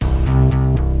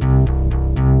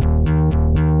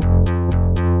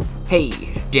Hey,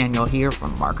 Daniel here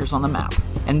from Markers on the Map,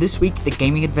 and this week the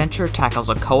gaming adventure tackles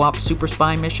a co-op super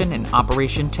spy mission in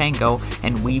Operation Tango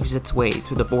and weaves its way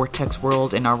through the Vortex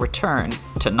world in our return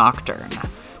to Nocturne.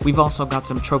 We've also got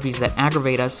some trophies that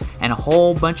aggravate us and a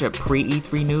whole bunch of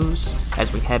pre-E3 news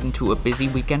as we head into a busy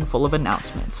weekend full of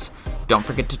announcements. Don't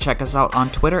forget to check us out on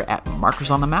Twitter at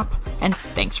Markers on the Map, and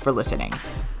thanks for listening.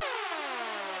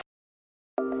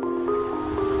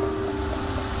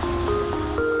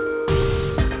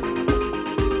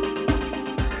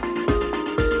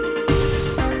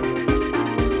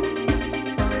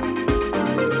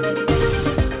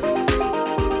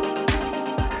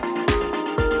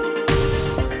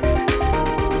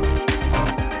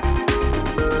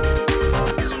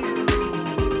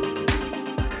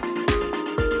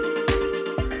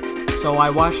 So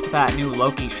I watched that new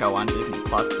Loki show on Disney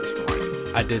Plus this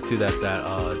morning. I did see that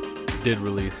did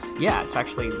release. Yeah, it's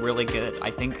actually really good. I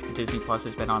think Disney Plus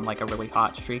has been on like a really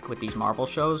hot streak with these Marvel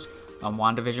shows.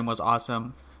 WandaVision was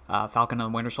awesome. Falcon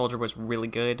and the Winter Soldier was really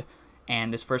good.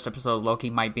 And this first episode of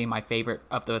Loki might be my favorite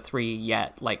of the three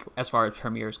yet, like as far as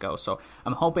premieres go. So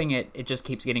I'm hoping it just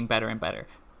keeps getting better and better.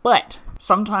 But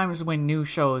sometimes when new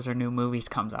shows or new movies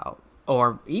comes out,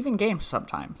 or even games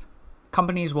sometimes,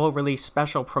 companies will release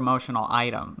special promotional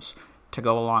items to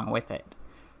go along with it.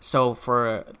 So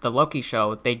for the Loki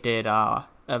show, they did a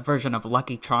version of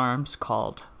Lucky Charms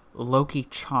called Loki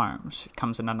Charms. It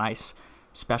comes in a nice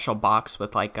special box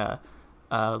with like a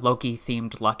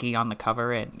Loki-themed Lucky on the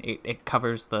cover, and it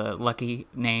covers the Lucky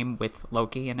name with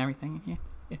Loki and everything.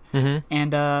 Yeah. Mm-hmm.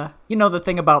 And, the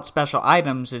thing about special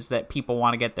items is that people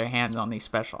want to get their hands on these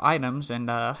special items, and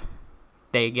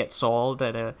they get sold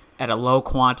at a low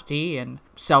quantity and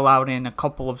sell out in a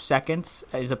couple of seconds,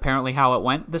 is apparently how it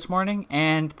went this morning,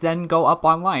 and then go up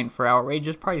online for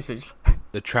outrageous prices.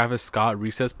 The Travis Scott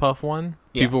Recess Puff one,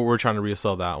 yeah. People were trying to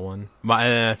resell that one.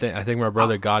 I think my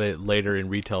brother got it later in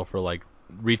retail for like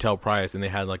retail price, and they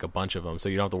had like a bunch of them, so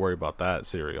you don't have to worry about that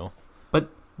cereal.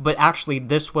 But actually,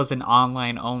 this was an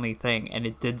online-only thing, and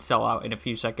it did sell out in a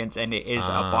few seconds, and it is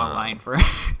up online for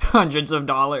hundreds of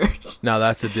dollars. Now,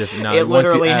 that's a different... It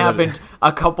literally happened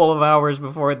a couple of hours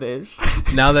before this.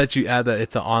 Now that you add that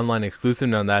it's an online exclusive,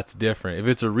 now that's different. If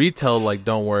it's a retail, like,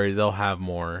 don't worry, they'll have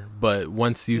more. But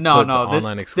once you put the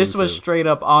online exclusive... this was straight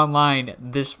up online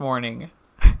this morning.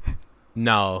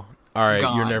 No. All right,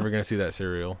 Gone. You're never going to see that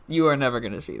cereal. You are never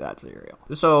going to see that cereal.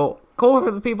 So, cool for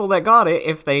the people that got it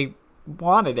if they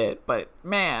wanted it, but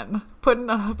man, putting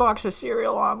a box of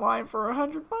cereal online for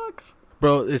 $100,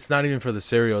 bro, it's not even for the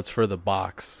cereal, it's for the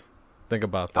box. Think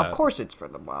about that. Of course it's for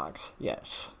the box.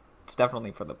 Yes, it's definitely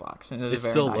for the box, and it's a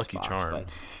very still nice Lucky box, Charm, but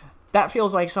that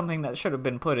feels like something that should have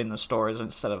been put in the stores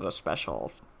instead of a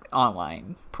special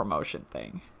online promotion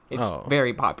thing. It's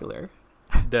very popular.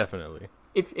 Definitely.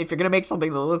 If you're gonna make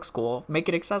something that looks cool, make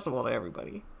it accessible to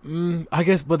everybody. I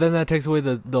guess, but then that takes away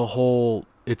the whole.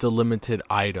 It's a limited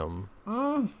item.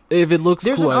 If it looks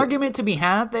there's cool, an argument to be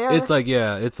had there. It's like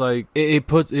it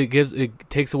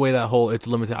takes away that whole. It's a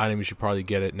limited item. You should probably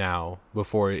get it now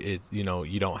before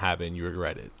you don't have it and you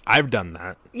regret it. I've done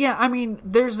that. Yeah, I mean,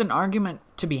 there's an argument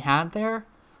to be had there,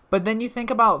 but then you think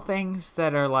about things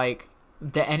that are like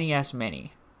the NES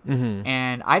Mini. Mm-hmm.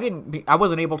 And I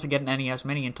wasn't able to get an NES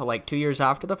Mini until like 2 years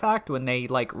after the fact when they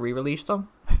like re-released them.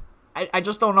 I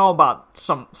just don't know about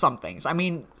some things. I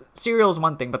mean, cereal's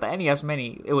one thing, but the NES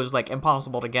Mini, it was like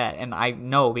impossible to get, and I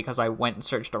know because I went and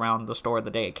searched around the store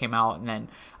the day it came out, and then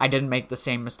I didn't make the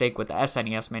same mistake with the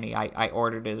SNES Mini. I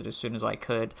ordered it as soon as I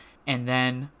could, and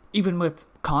then even with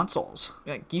consoles,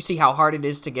 like you see how hard it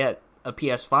is to get a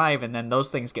PS5, and then those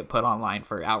things get put online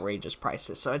for outrageous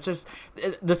prices. So it's just,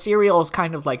 the cereal is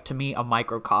kind of like, to me, a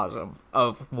microcosm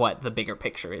of what the bigger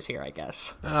picture is here, I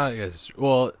guess. I guess.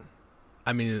 Well,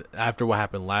 I mean, after what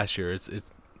happened last year, it's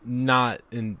not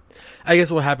in. I guess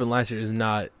what happened last year is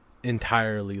not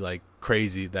entirely like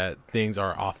crazy that things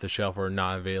are off the shelf or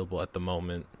not available at the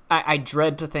moment. I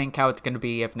dread to think how it's going to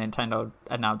be if Nintendo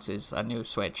announces a new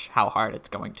Switch, how hard it's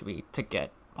going to be to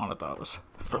get one of those.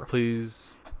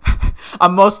 Please.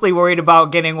 I'm mostly worried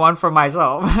about getting one for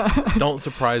myself. Don't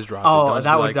surprise drop it. Don't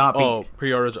that would not be. Oh,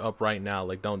 pre-orders are up right now.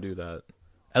 Like, don't do that.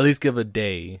 At least give a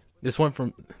day. This went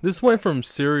from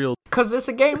cereal. Because it's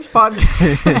a games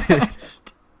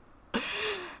podcast.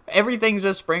 Everything's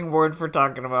a springboard for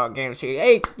talking about games here.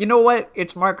 Hey, you know what?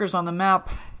 It's Markers on the Map.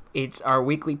 It's our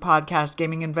weekly podcast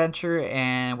gaming adventure,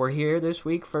 and we're here this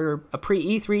week for a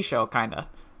pre-E3 show, kind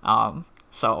of.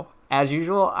 So, as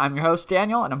usual, I'm your host,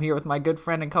 Daniel, and I'm here with my good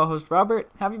friend and co-host, Robert.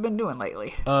 How have you been doing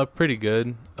lately? Pretty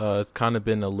good. It's kind of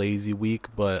been a lazy week,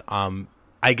 but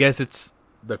I guess it's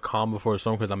the calm before the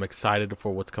storm because I'm excited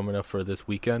for what's coming up for this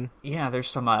weekend. Yeah, there's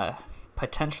some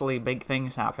potentially big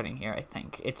things happening here. I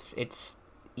think it's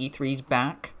E3's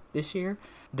back this year.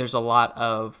 There's a lot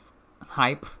of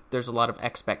hype. There's a lot of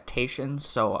expectations.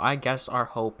 So I guess our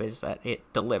hope is that it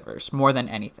delivers more than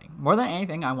anything. More than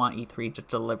anything, I want E3 to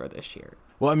deliver this year.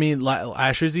 Well, I mean,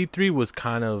 last year's E3 was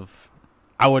kind of.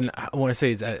 I want to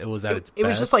say it was at its best. It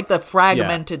was just like the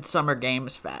fragmented Summer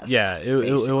Games Fest. Yeah,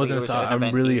 it wasn't.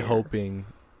 I'm really year. hoping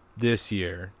this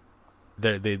year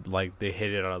they hit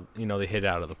it out. They hit it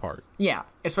out of the park. Yeah,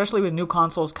 especially with new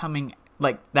consoles coming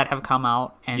that have come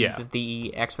out, and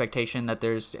the expectation that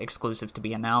there's exclusives to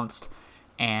be announced,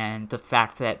 and the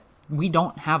fact that we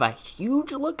don't have a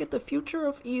huge look at the future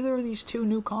of either of these two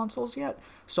new consoles yet.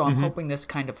 So I'm hoping this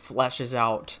kind of fleshes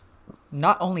out.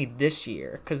 Not only this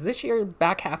year, because this year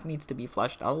back half needs to be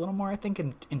fleshed out a little more, I think,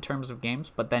 in terms of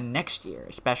games. But then next year,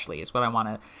 especially, is what I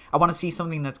want to see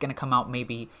something that's going to come out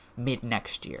maybe mid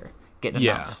next year, get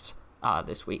announced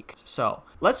this week. So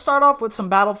let's start off with some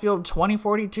Battlefield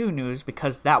 2042 news,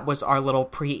 because that was our little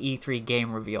pre-E3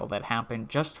 game reveal that happened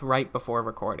just right before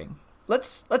recording.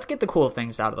 Let's get the cool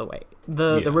things out of the way.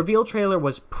 The reveal trailer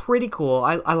was pretty cool.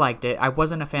 I liked it. I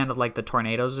wasn't a fan of the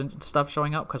tornadoes and stuff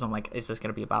showing up because I'm like, is this going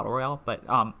to be a battle royale? But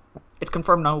it's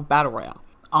confirmed no battle royale.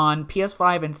 On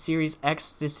PS5 and Series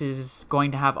X, this is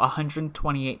going to have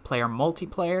 128 player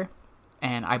multiplayer,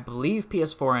 and I believe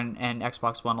PS4 and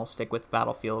Xbox One will stick with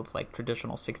Battlefield's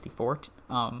traditional 64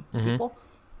 people.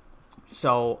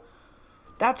 So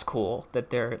that's cool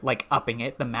that they're upping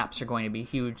it. The maps are going to be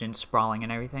huge and sprawling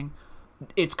and everything.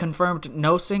 It's confirmed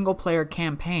no single-player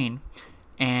campaign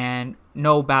and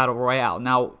no battle royale.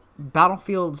 Now,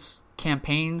 Battlefield's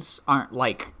campaigns aren't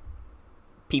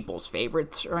people's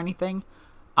favorites or anything.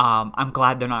 I'm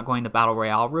glad they're not going the battle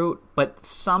royale route, but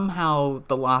somehow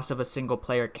the loss of a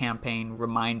single-player campaign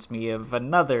reminds me of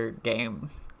another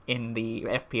game in the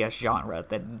FPS genre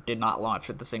that did not launch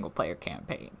with the single-player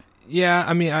campaign. Yeah,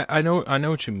 I mean, I know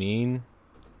what you mean.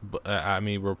 But, I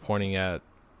mean, we're pointing at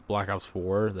Black Ops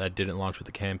 4 that didn't launch with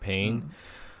the campaign.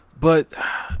 But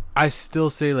I still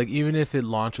say, even if it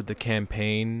launched with the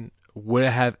campaign, would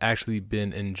it have actually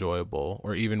been enjoyable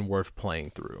or even worth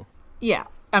playing through? Yeah.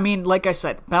 I mean, like I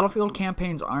said, Battlefield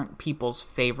campaigns aren't people's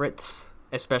favorites,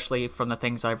 especially from the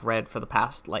things I've read for the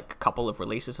past, couple of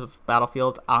releases of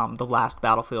Battlefield. The last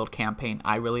Battlefield campaign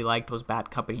I really liked was Bad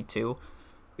Company 2.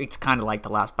 It's kind of like the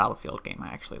last Battlefield game I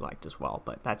actually liked as well,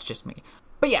 but that's just me.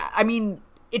 But yeah, I mean,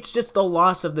 it's just the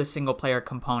loss of the single-player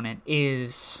component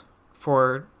is,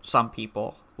 for some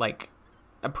people,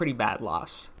 a pretty bad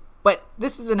loss. But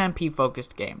this is an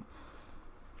MP-focused game.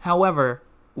 However,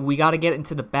 we got to get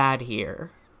into the bad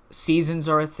here. Seasons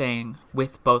are a thing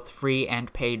with both free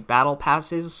and paid battle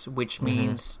passes, which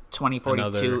means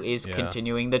 2042 is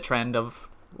continuing the trend of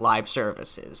live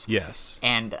services. Yes.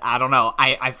 And I don't know,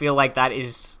 I feel like that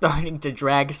is starting to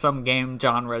drag some game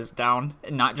genres down,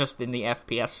 not just in the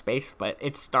FPS space, but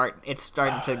it's starting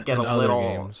to get a little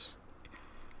games.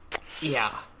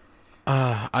 Yeah.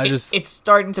 It's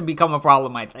starting to become a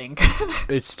problem, I think.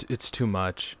 It's too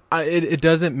much. It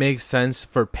doesn't make sense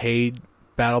for paid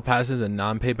battle passes and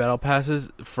non-paid battle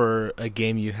passes for a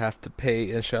game you have to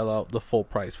pay and shell out the full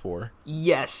price for.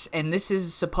 Yes, and this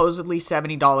is supposedly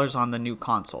 $70 on the new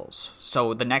consoles.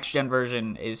 So the next gen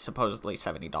version is supposedly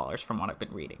 $70 from what I've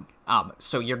been reading.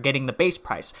 So you're getting the base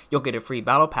price. You'll get a free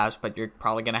battle pass, but you're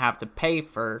probably going to have to pay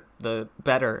for the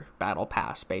better battle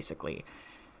pass, basically.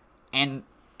 And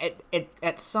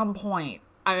at some point,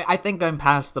 I think I'm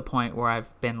past the point where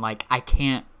I've been I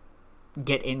can't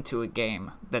get into a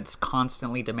game that's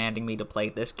constantly demanding me to play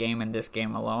this game and this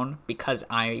game alone because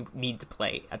I need to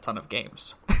play a ton of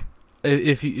games.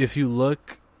 if you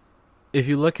look at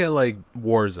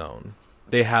Warzone,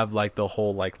 they have the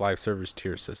whole live service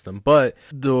tier system, but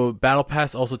the battle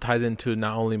pass also ties into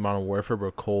not only Modern Warfare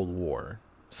but Cold War.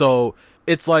 So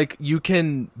it's you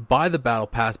can buy the battle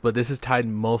pass, but this is tied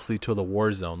mostly to the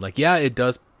Warzone. It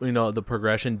does, the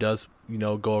progression does,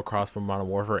 go across from Modern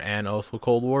Warfare and also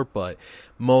Cold War, but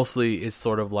mostly it's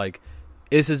sort of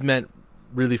this is meant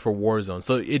really for Warzone.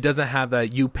 So it doesn't have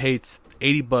that you paid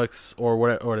 $80 or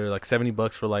whatever, or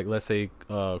 $70 for let's say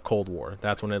Cold War.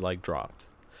 That's when it dropped.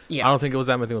 Yeah. I don't think it was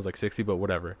that much. I think it was 60, but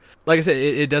whatever. Like I said,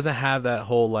 it doesn't have that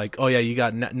whole oh yeah, you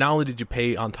got not only did you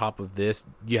pay on top of this,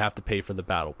 you have to pay for the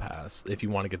battle pass if you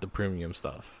want to get the premium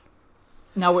stuff.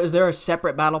 Now, is there a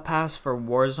separate battle pass for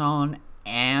Warzone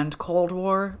and Cold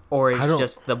War, or is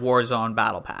just the Warzone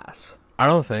battle pass? I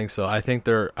don't think so. I think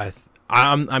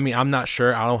I'm not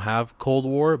sure. I don't have Cold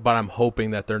War, but I'm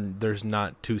hoping that there's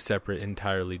not two separate,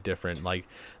 entirely different like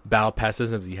battle pass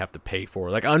systems you have to pay for.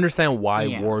 Like I understand why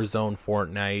Warzone,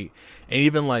 Fortnite, and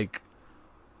even like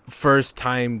first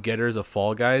time getters of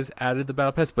Fall Guys added the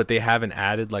battle pass, but they haven't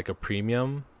added like a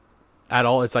premium at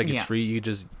all. It's like it's free, you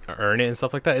just earn it and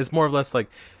stuff like that. It's more or less like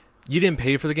you didn't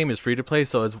pay for the game, it's free to play,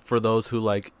 so it's for those who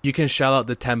like you can shell out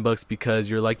the $10 because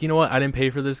you're like, you know what, I didn't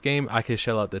pay for this game, I can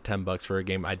shell out the $10 for a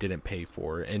game I didn't pay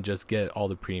for and just get all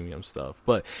the premium stuff.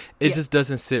 But it just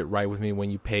doesn't sit right with me when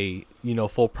you pay, you know,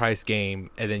 full price game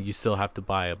and then you still have to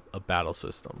buy a battle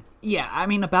system. Yeah, I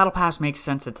mean, a battle pass makes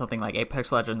sense in something like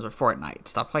Apex Legends or Fortnite,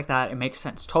 stuff like that. It makes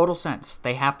sense, total sense.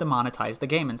 They have to monetize the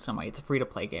game in some way. It's a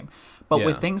free-to-play game. But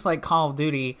with things like Call of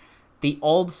Duty, the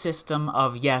old system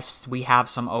of, yes, we have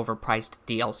some overpriced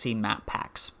DLC map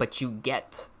packs, but you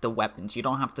get the weapons. You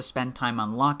don't have to spend time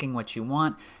unlocking what you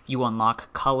want. You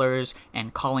unlock colors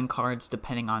and calling cards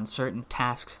depending on certain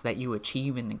tasks that you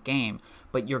achieve in the game.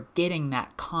 But you're getting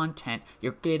that content,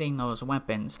 you're getting those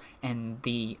weapons, and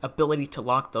the ability to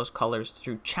lock those colors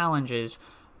through challenges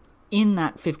in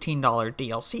that $15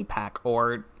 DLC pack,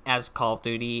 or as Call of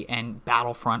Duty and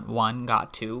Battlefront 1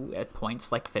 got to at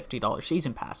points like $50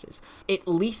 season passes. At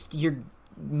least you're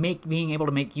being able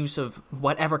to make use of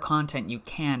whatever content you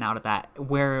can out of that,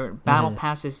 where battle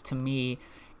passes to me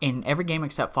in every game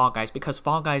except Fall Guys, because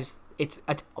Fall Guys, it's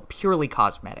purely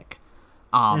cosmetic.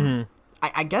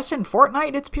 I guess in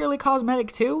Fortnite it's purely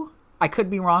cosmetic too. I could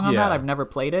be wrong on that. I've never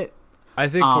played it. I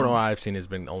think from what I've seen has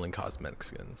been only cosmetic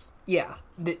skins. Yeah,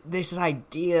 this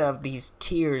idea of these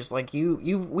tiers, like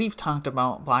we've talked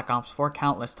about Black Ops 4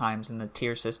 countless times, and the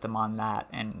tier system on that,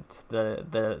 and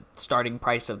the starting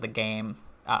price of the game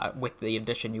with the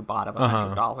edition you bought of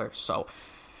 $100. So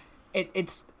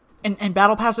it's and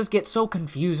battle passes get so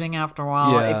confusing after a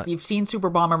while. Yeah. If you've seen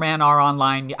Super Bomberman R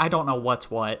Online, I don't know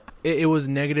what's what. It was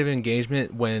negative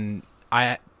engagement when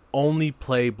I only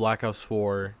play Black Ops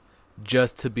 4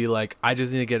 just to be like, I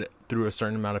just need to get through a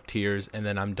certain amount of tiers and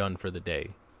then I'm done for the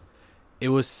day. It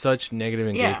was such negative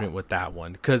engagement with that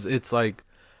one, because it's like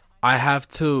I have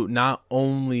to not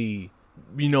only,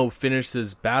 you know, finish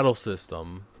this battle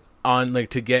system on like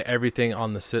to get everything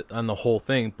on the whole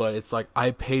thing, but it's like I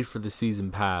paid for the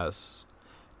season pass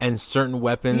and certain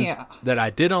weapons that I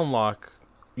did unlock.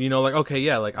 You know, like, okay,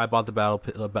 yeah, like I bought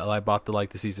I bought the like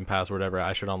the season pass or whatever,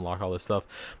 I should unlock all this stuff.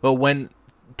 But when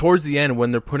towards the end,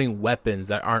 when they're putting weapons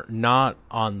that aren't not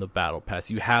on the battle pass,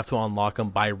 you have to unlock them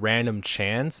by random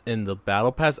chance in the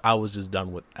battle pass, I was just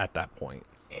done with at that point.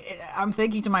 I'm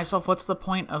thinking to myself, what's the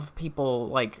point of people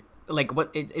like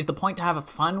what is the point to have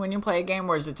fun when you play a game,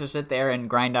 or is it to sit there and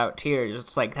grind out tiers?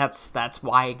 It's like that's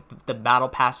why the battle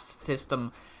pass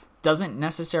system doesn't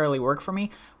necessarily work for me.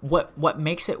 What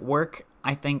makes it work,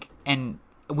 I think, and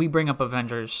we bring up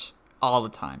Avengers all the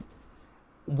time,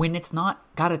 when it's not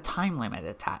got a time limit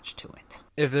attached to it.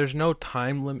 If there's no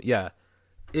time limit, yeah.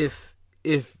 If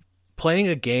playing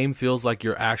a game feels like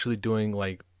you're actually doing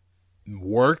like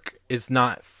work, it's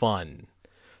not fun.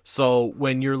 So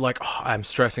when you're like, oh, I'm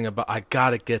stressing about, I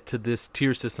gotta get to this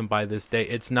tier system by this day,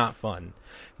 it's not fun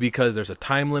because there's a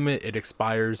time limit. It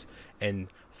expires in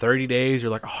 30 days. You're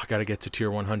like, oh, I gotta get to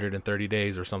tier 100 in 30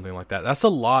 days or something like that. That's a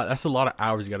lot. That's a lot of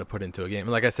hours you gotta put into a game.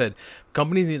 And like I said,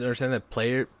 companies need to understand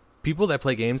that people that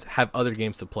play games have other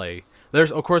games to play. There's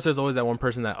always that one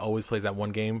person that always plays that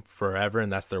one game forever,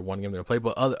 and that's their one game they're gonna play.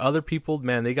 But other people,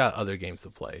 man, they got other games to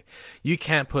play. You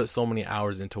can't put so many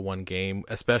hours into one game,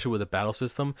 especially with a battle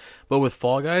system. But with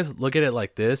Fall Guys, look at it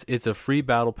like this: it's a free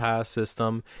battle pass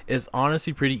system. It's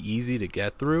honestly pretty easy to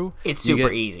get through. It's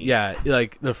super easy. Yeah,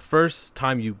 like the first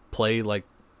time you play like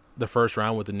the first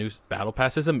round with the new battle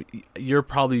pass system, you're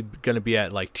probably gonna be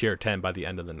at like tier 10 by the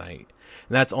end of the night,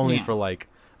 and that's only for like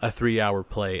a 3-hour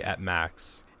play at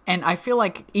max. And I feel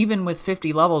like even with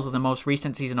 50 levels, the most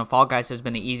recent season of Fall Guys has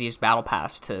been the easiest battle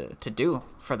pass to do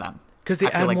for them. Because they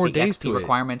add more days to it.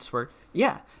 Requirements were,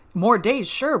 more days,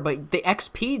 sure, but the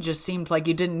XP just seemed like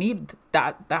you didn't need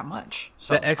that much.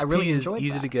 So the XP I really is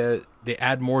easy to get. They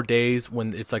add more days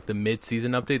when it's like the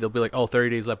mid-season update. They'll be like, 30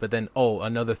 days left, but then,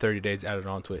 another 30 days added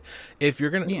onto it. If you're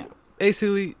going to...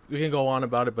 Basically, we can go on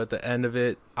about it, but at the end of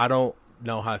it, I don't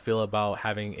know how I feel about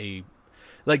having a...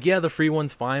 Like, yeah, the free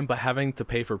one's fine, but having to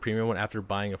pay for a premium one after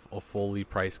buying a fully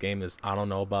priced game is, I don't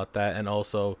know about that. And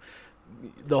also,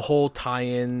 the whole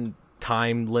tie-in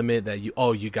time limit that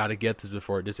you got to get this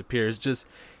before it disappears. Just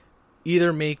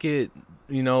either make it,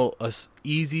 a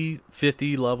easy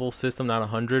 50 level system, not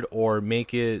 100, or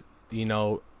make it,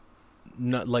 not,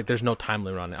 like there's no time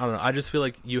limit on it. I don't know. I just feel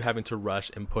like you having to rush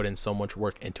and put in so much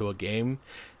work into a game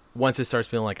once it starts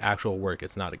feeling like actual work,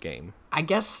 it's not a game. I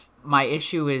guess my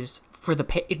issue is for the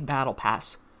paid battle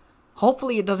pass.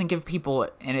 Hopefully it doesn't give people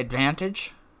an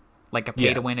advantage, like a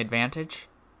pay-to-win advantage.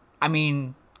 I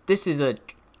mean, this is a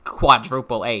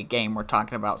quadruple A game we're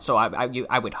talking about, so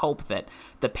I would hope that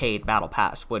the paid battle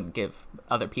pass wouldn't give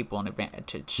other people an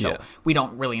advantage. So we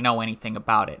don't really know anything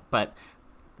about it, but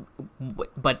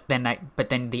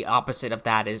then the opposite of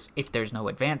that is, if there's no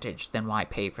advantage, then why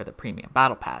pay for the premium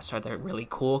battle pass? Are there really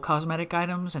cool cosmetic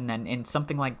items? And then in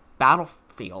something like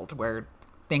Battlefield, where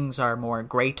things are more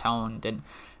gray toned and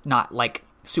not like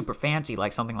super fancy,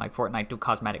 like something like Fortnite, do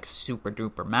cosmetics super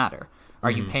duper matter? Are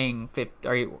you paying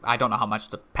I don't know how much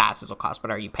the passes will cost,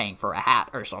 but are you paying for a hat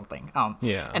or something?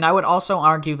 And I would also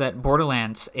argue that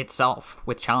Borderlands itself,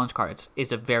 with challenge cards,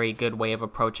 is a very good way of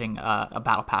approaching a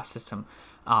battle pass system.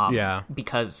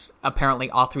 Because apparently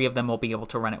all three of them will be able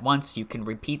to run at once. You can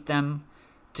repeat them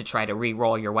to try to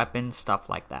re-roll your weapons, stuff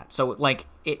like that. So, like,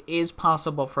 it is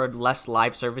possible for less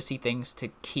live servicey things to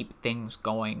keep things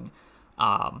going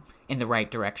in the right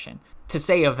direction. To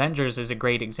say Avengers is a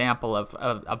great example of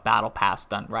a battle pass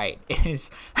done right is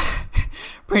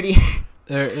pretty...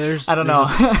 There's I don't know.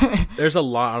 There's a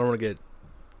lot. I don't want to get...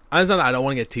 I don't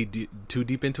want to get too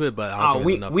deep into it, but I don't think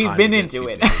there's enough time we've been into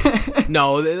it.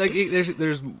 No, like there's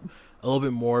a little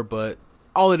bit more, but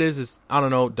all it is I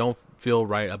don't know. Don't feel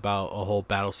right about a whole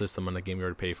battle system on a game you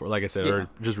already paid for. Like I said, or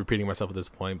just repeating myself at this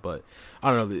point, but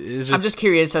I don't know. It's just, I'm just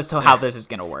curious as to how this is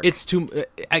gonna work. It's too.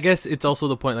 I guess it's also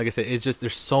the point. Like I said, it's just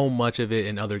there's so much of it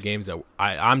in other games that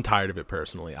I'm tired of it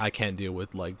personally. I can't deal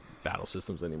with like battle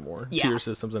systems anymore, tier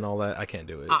systems and all that. I can't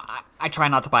do it. I try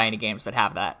not to buy any games that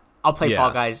have that. I'll play Fall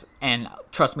Guys, and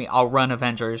trust me, I'll run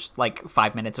Avengers like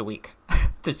 5 minutes a week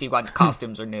to see what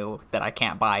costumes are new that I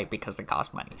can't buy because they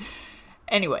cost money.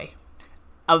 Anyway,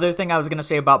 other thing I was going to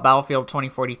say about Battlefield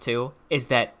 2042 is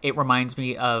that it reminds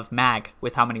me of MAG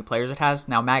with how many players it has.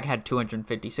 Now, MAG had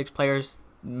 256 players.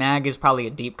 MAG is probably a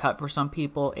deep cut for some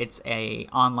people. It's a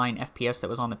online FPS that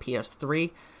was on the PS3.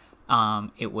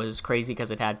 It was crazy because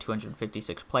it had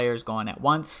 256 players going at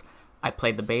once. I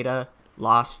played the beta,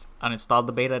 lost, uninstalled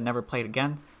the beta, never played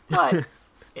again. But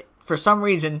for some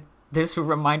reason, this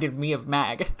reminded me of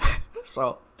MAG.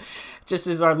 So, just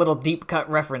as our little deep cut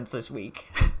reference this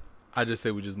week. I just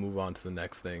say we just move on to the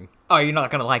next thing. Oh, you're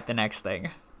not going to like the next thing.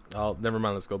 Oh, never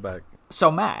mind. Let's go back. So,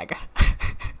 MAG.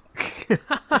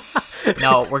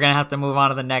 No, we're going to have to move on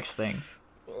to the next thing.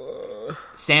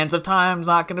 Sands of Time's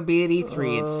not going to be at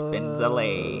E3. It's been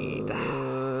delayed.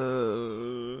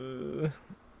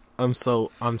 I'm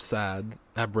sad.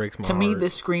 That breaks my heart. To me,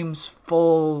 this screams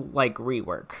full, like,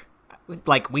 rework.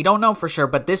 Like, we don't know for sure,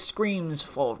 but this screams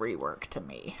full rework to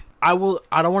me. I don't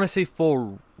want to say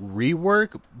full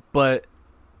rework, but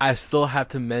I still have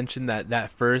to mention that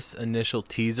first initial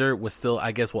teaser was still,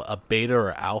 I guess, a beta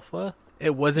or alpha.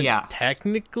 It wasn't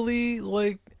technically,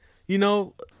 like, you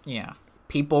know... Yeah.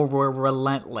 People were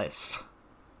relentless.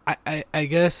 I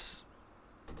guess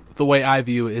the way I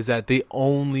view it is that they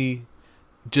only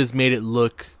just made it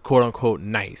look quote unquote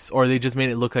nice, or they just made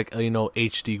it look like, you know,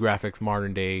 HD graphics,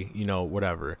 modern day, you know,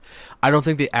 whatever. I don't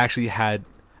think they actually had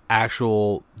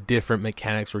actual different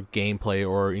mechanics or gameplay,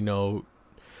 or, you know,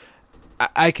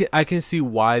 I can see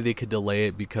why they could delay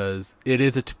it, because it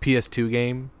is a PS2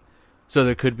 game, so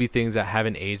there could be things that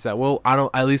haven't aged that well.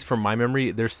 At least from my memory,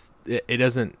 it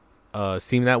doesn't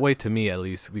seem that way to me, at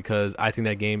least, because I think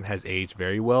that game has aged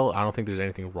very well. I don't think there's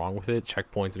anything wrong with it.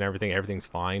 Checkpoints and everything's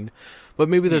fine. But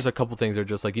maybe there's a couple things that are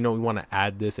just like, you know, we want to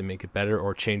add this and make it better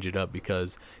or change it up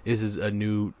because this is a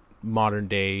new modern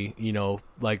day, you know,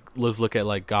 like, let's look at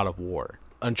like God of War,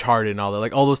 Uncharted and all that,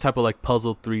 like all those type of like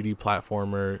puzzle 3D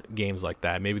platformer games like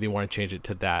that. Maybe they want to change it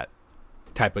to that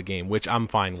type of game, which I'm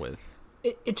fine with.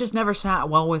 It just never sat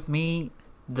well with me.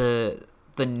 The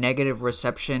negative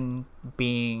reception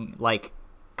being like,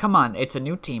 come on, it's a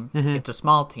new team. Mm-hmm. It's a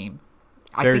small team.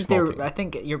 I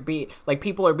think you're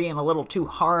people are being a little too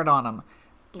hard on them.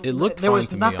 It looked there fine was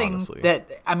to nothing me, honestly.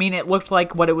 It looked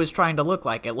like what it was trying to look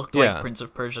like. It looked like Prince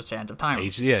of Persia: Sands of Time.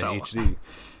 HD.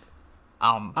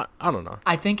 I don't know.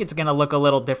 I think it's gonna look a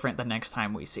little different the next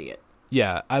time we see it.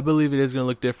 Yeah, I believe it is going to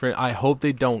look different. I hope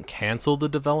they don't cancel the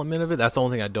development of it. That's the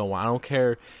only thing I don't want. I don't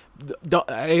care.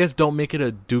 I guess don't make it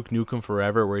a Duke Nukem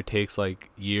Forever where it takes like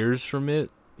years from it.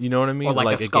 You know what I mean? Or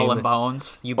like a Skull and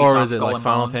Bones. Ubisoft, or is it like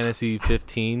Final Fantasy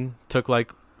 15 took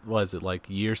like, was it like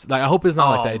years? Like, I hope it's not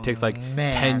like that. It takes like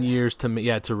 10 years to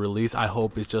release. I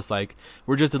hope it's just like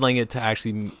we're just delaying it to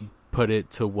actually put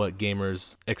it to what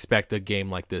gamers expect a game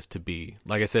like this to be.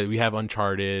 Like I said, we have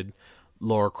Uncharted,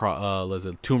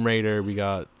 Tomb Raider. We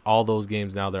got all those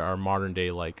games now that are modern day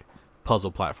like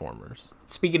puzzle platformers.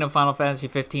 speaking of Final Fantasy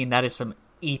 15, that is some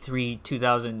E3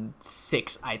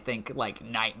 2006, I think, like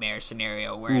nightmare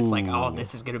scenario where it's like, oh,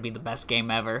 this is gonna be the best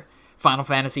game ever. Final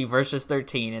Fantasy versus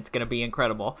 13, it's gonna be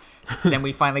incredible. Then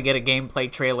we finally get a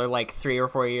gameplay trailer like 3 or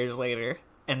 4 years later,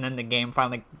 and then the game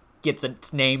finally gets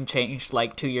its name changed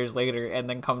like 2 years later, and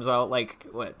then comes out like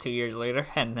 2 years later,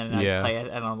 and then I play it,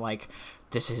 and I'm like,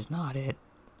 this is not it.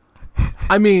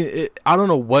 I mean, I don't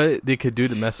know what they could do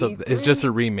to mess up. It's just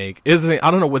a remake.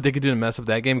 I don't know what they could do to mess up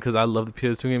that game because I love the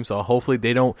PS2 game. So hopefully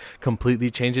they don't completely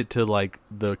change it to like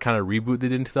the kind of reboot they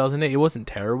did in 2008. It wasn't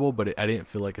terrible, but I didn't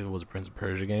feel like it was a Prince of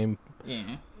Persia game.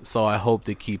 Yeah. So I hope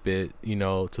they keep it,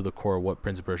 to the core of what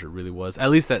Prince of Persia really was. At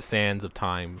least that Sands of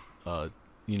Time,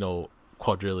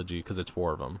 quadrilogy, because it's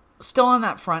 4 of them. Still on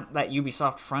that front, that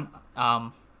Ubisoft front,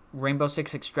 Rainbow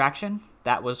Six Extraction.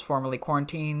 That was formerly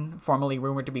Quarantine, formerly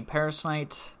rumored to be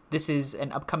Parasite. This is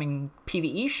an upcoming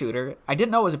PvE shooter. I didn't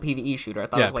know it was a PvE shooter. I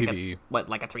thought it was like PvE.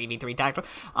 like a 3v3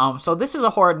 tactical. So this is a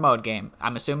horde mode game,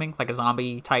 I'm assuming, like a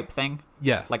zombie type thing.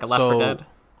 Yeah. Like a Left 4 Dead.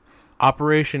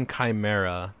 Operation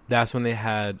Chimera, that's when they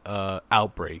had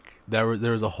Outbreak. There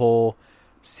was a whole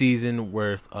season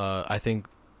worth, I think,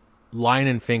 Lion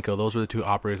and Finko, those were the 2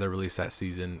 operators that released that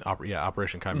season.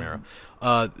 Operation Chimera.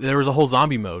 There was a whole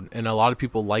zombie mode, and a lot of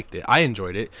people liked it. I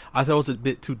enjoyed it. I thought it was a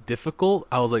bit too difficult.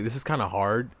 I was like, this is kind of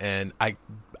hard, and I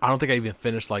don't think I even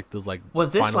finished like those like.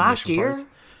 Was this last year?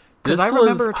 Because I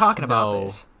remember talking about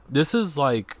this. This is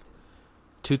like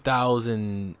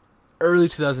 2000, early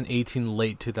 2018,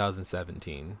 late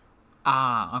 2017.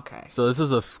 Ah, okay. So this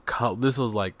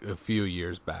was like a few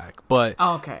years back, but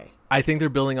okay. I think they're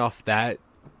building off that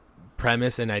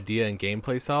premise and idea and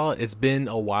gameplay style. It's been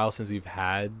a while since we've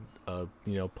had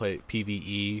play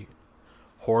PvE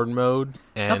horde mode,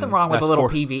 and nothing wrong with a little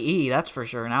PvE, that's for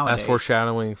sure. Nowadays, that's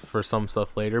foreshadowing for some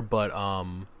stuff later, but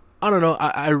I don't know.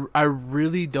 I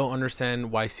really don't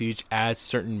understand why Siege adds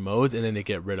certain modes and then they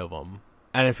get rid of them.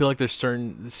 And I feel like there's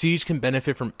certain Siege can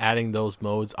benefit from adding those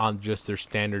modes on just their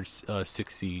standard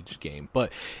 6 Siege game.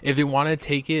 But if they want to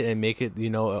take it and make it,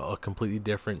 a completely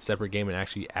different, separate game and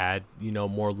actually add,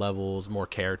 more levels, more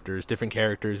characters, different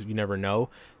characters, you never know,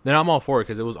 then I'm all for it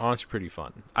because it was honestly pretty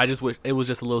fun. I just wish it was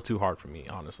just a little too hard for me,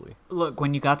 honestly. Look,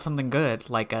 when you got something good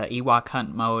like a Ewok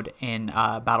Hunt mode in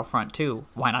Battlefront 2,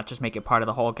 why not just make it part of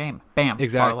the whole game? Bam,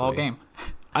 exactly. Part of the whole game.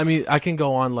 I mean, I can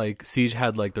go on, like, Siege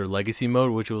had, like, their legacy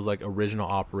mode, which was, like, original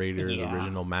operators,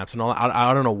 original maps and all that.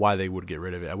 I don't know why they would get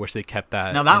rid of it. I wish they kept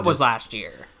that. No, that was last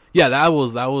year. Yeah, that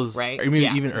was right? I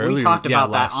mean, even earlier. We talked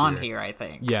about that on year. here, I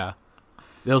think. Yeah.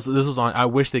 This was on. I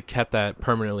wish they kept that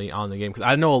permanently on the game, because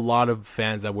I know a lot of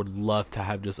fans that would love to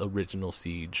have just original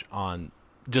Siege on,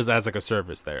 just as, like, a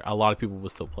service there. A lot of people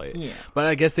would still play it. Yeah. But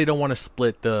I guess they don't want to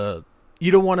split you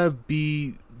don't want to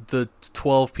be the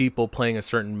 12 people playing a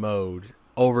certain mode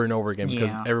over and over again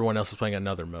because everyone else is playing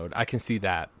another mode. I can see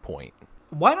that point.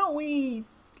 Why don't we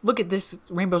look at this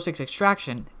Rainbow Six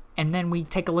Extraction and then we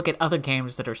take a look at other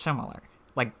games that are similar,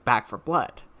 like Back 4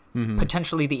 Blood. Mm-hmm.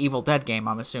 Potentially the Evil Dead game,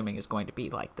 I'm assuming, is going to be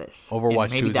like this.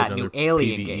 Overwatch 2 is that another new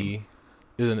Alien PvE. game.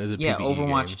 Is a yeah, PvE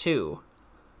Overwatch game. 2.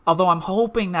 Although I'm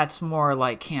hoping that's more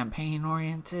like campaign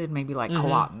oriented, maybe like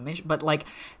co-op mission, but like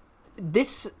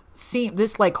this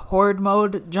like horde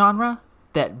mode genre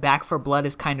that Back 4 Blood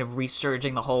is kind of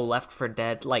resurging the whole Left 4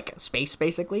 Dead like space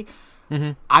basically.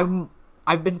 Mm-hmm.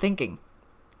 I've been thinking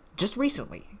just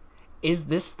recently, is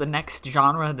this the next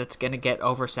genre that's going to get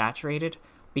oversaturated?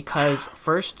 Because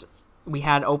first we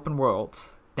had open world,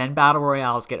 then battle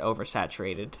royales get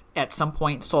oversaturated. At some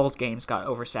point Souls games got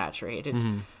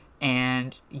oversaturated.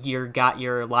 And you got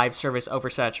your live service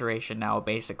oversaturation now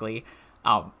basically.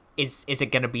 Is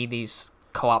it going to be these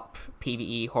co-op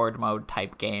PvE horde mode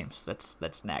type games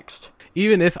that's next?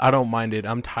 Even if I don't mind it,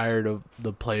 I'm tired of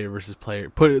the player versus player.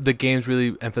 Put the game's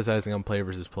really emphasizing on player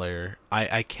versus player.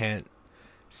 I can't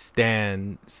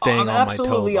stand staying on my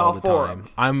toes all the time.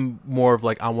 I'm more of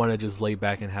like, I want to just lay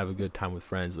back and have a good time with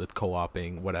friends with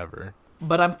co-oping, whatever.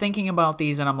 But I'm thinking about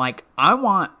these and I'm like, I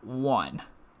want one,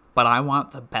 but I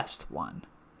want the best one.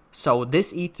 So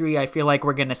this E3, I feel like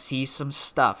we're going to see some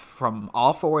stuff from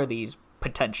all 4 of these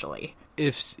potentially.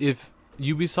 If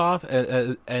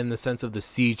Ubisoft, and the sense of the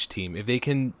Siege team, if they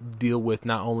can deal with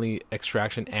not only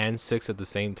Extraction and 6 at the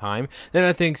same time, then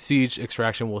I think Siege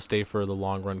Extraction will stay for the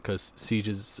long run, because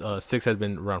Siege's 6 has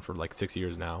been around for like 6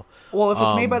 years now. Well, if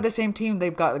it's made by the same team,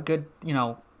 they've got a good,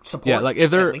 support. Yeah, like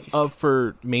if they're up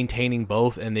for maintaining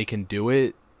both and they can do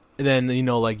it, then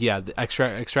the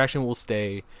Extraction will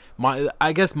stay.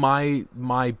 I guess my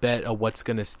bet of what's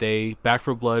gonna stay, Back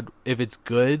 4 Blood, if it's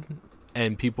good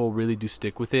and people really do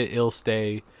stick with it, it'll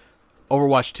stay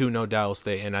Overwatch 2, no doubt, will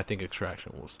stay, and I think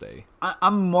Extraction will stay.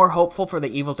 I'm more hopeful for the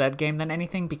Evil Dead game than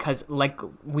anything because, like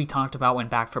we talked about when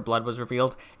Back 4 Blood was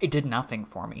revealed, it did nothing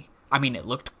for me. I mean, it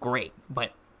looked great,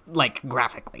 but, like,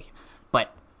 graphically.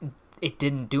 But it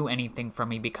didn't do anything for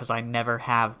me because I never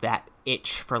have that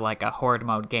itch for, like, a horde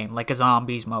mode game, like a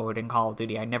zombies mode in Call of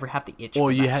Duty. I never have the itch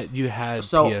for that. You had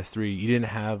PS3. You didn't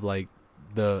have, like,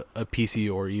 a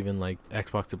PC or even, like,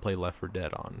 Xbox to play Left 4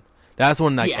 Dead on. That's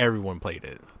when everyone played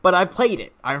it. But I've played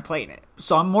it.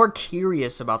 So I'm more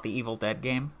curious about the Evil Dead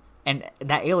game and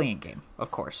that Alien game, of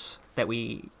course, that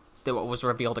was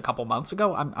revealed a couple months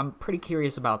ago. I'm pretty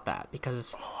curious about that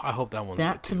because I hope that one.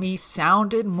 That to me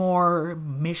sounded more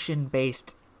mission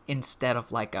based instead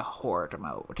of like a horde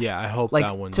mode. Yeah, I hope like,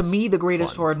 that one. To me, the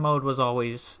greatest horde mode was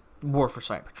always War for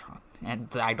Cybertron, and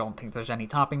I don't think there's any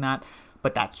topping that.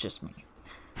 But that's just me.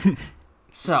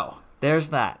 So there's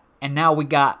that. And now we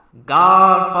got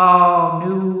Godfall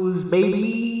news,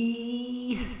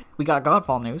 baby. We got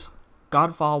Godfall news.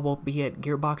 Godfall will be at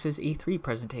Gearbox's E3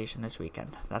 presentation this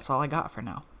weekend. That's all I got for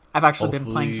now. I've actually been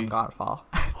playing some Godfall.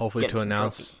 Hopefully to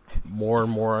announce more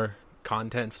and more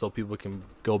content so people can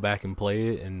go back and play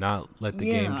it and not let the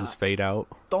game just fade out.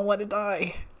 Don't let it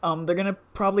die. They're going to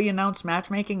probably announce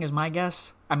matchmaking is my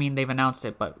guess. I mean, they've announced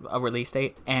it, but a release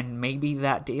date and maybe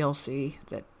that DLC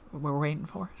that we're waiting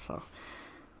for. So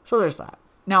there's that.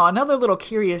 Now, another little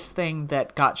curious thing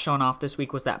that got shown off this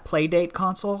week was that Playdate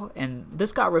console, and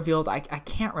this got revealed, I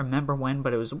can't remember when,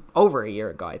 but it was over a year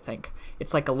ago, I think.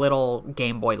 It's like a little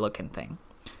Game Boy looking thing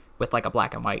with like a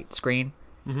black and white screen,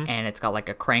 and it's got like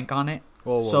a crank on it.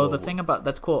 Whoa. The thing about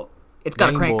that's cool, it's got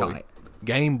a crank on it.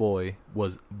 Game Boy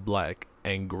was black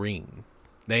and green.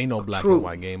 There ain't no black and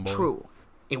white Game Boy. True.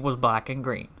 It was black and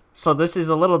green. So this is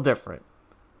a little different.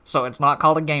 So it's not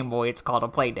called a Game Boy, it's called a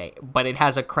Playdate, but it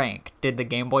has a crank. Did the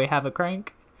Game Boy have a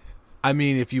crank? I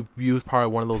mean, if you use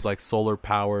probably one of those like solar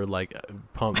power like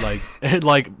pump like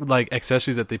like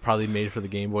accessories that they probably made for the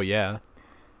Game Boy, yeah.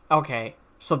 Okay,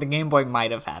 so the Game Boy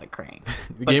might have had a crank.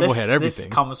 The Game Boy had everything.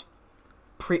 This comes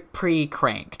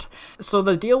pre-cranked. So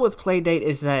the deal with Playdate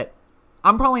is that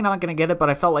I'm probably not going to get it,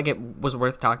 but I felt like it was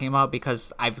worth talking about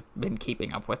because I've been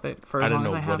keeping up with it for as long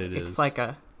as I have. I don't know what it is. It's like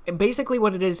basically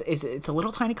what it is it's a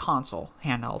little tiny console,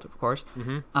 handheld, of course.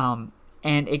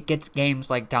 And it gets games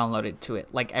like downloaded to it.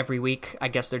 Like every week, I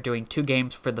guess they're doing 2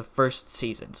 games for the first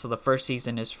season. So the first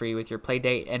season is free with your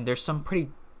Playdate, and there's some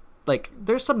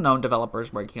there's some known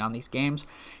developers working on these games,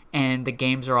 and the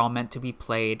games are all meant to be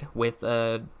played with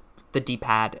the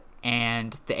D-pad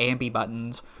and the A and B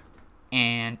buttons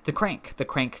and the crank. The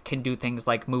crank can do things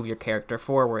like move your character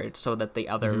forward so that the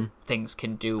other things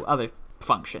can do other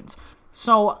functions.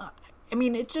 So, I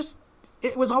mean, it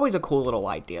was always a cool little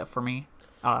idea for me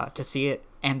to see it.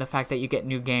 And the fact that you get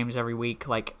new games every week,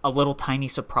 like a little tiny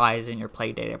surprise in your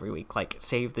Playdate every week, like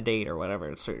save the date or whatever.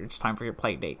 It's time for your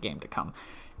Playdate game to come.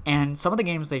 And some of the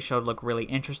games they showed look really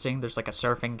interesting. There's like a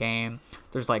surfing game.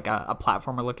 There's like a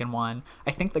platformer looking one.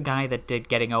 I think the guy that did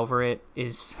Getting Over It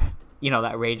is,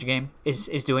 that Rage game, is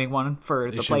doing one for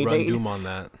the Playdate. They should run Doom on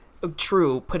that.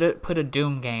 True, put a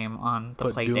Doom game on the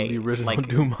Playdate. The original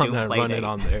Doom on that, run it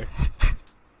on there.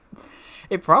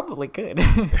 It probably could.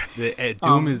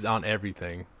 Doom is on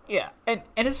everything. Yeah, and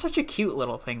it's such a cute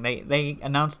little thing. They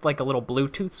announced like a little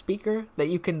Bluetooth speaker that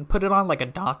you can put it on, like a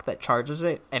dock that charges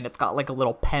it, and it's got like a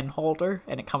little pen holder,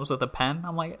 and it comes with a pen.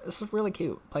 I'm like, this is really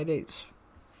cute. Playdate's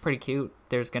pretty cute.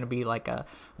 There's going to be like a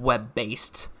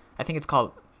web-based, I think it's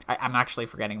called, I'm actually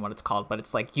forgetting what it's called, but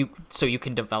it's like you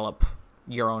can develop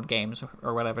your own games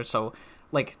or whatever. So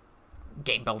like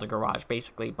Game Builder Garage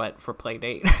basically, but for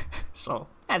Playdate. So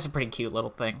that's a pretty cute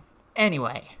little thing.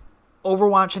 Anyway,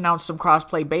 Overwatch announced some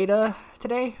crossplay beta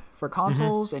today for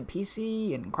consoles and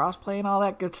PC and crossplay and all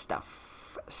that good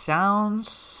stuff.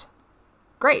 Sounds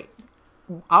great.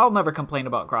 I'll never complain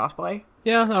about crossplay.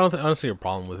 Yeah, I don't see a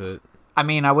problem with it. I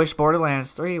mean, I wish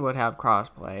Borderlands 3 would have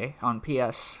crossplay on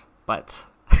PS, but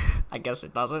I guess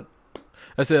it doesn't.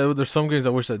 I said there's some games I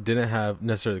wish that didn't have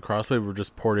necessarily crossplay, but were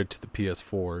just ported to the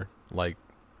PS4. Like,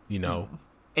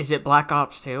 Is it Black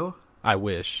Ops 2? I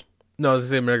wish. No, I was going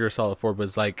to say Metal Gear Solid 4, but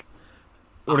it's like,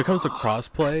 when it comes to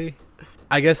crossplay,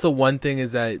 I guess the one thing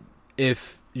is that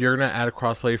if you're going to add a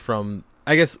crossplay from,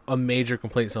 I guess a major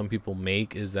complaint some people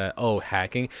make is that,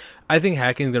 hacking. I think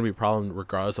hacking is going to be a problem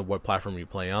regardless of what platform you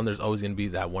play on. There's always going to be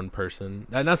that one person.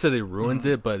 Not necessarily it ruins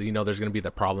it, but, there's going to be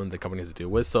that problem the company has to deal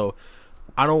with. So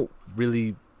I don't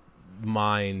really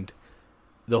mind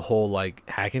the whole, like,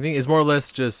 hacking thing. It's more or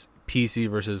less just PC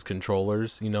versus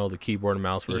controllers, the keyboard and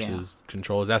mouse versus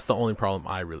controllers. That's the only problem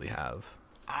I really have.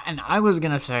 And I was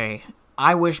going to say,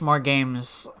 I wish more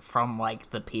games from like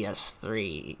the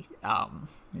PS3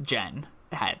 gen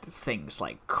had things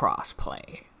like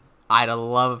crossplay. I'd have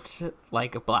loved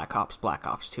like a Black Ops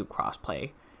 2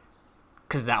 crossplay,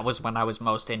 because that was when I was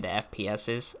most into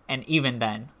FPSs, and even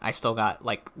then I still got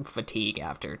like fatigue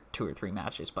after 2 or 3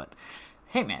 matches. But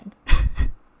hey, man,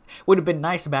 would have been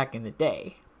nice back in the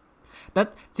day.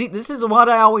 This is what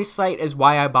I always cite as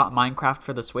why I bought Minecraft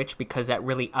for the Switch, because that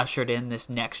really ushered in this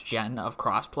next gen of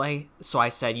crossplay. So I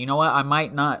said, you know what, I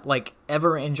might not like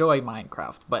ever enjoy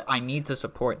Minecraft, but I need to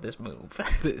support this move.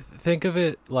 Think of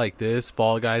it like this: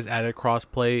 Fall Guys added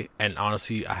crossplay, and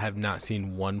honestly, I have not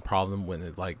seen one problem when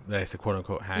it like that's a quote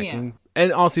unquote hacking. Yeah.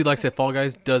 And honestly, like I said, Fall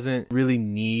Guys doesn't really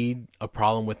need a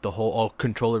problem with the whole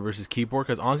controller versus keyboard,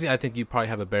 because honestly, I think you probably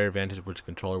have a better advantage with the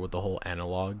controller with the whole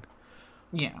analog.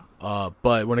 Yeah.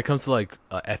 But when it comes to like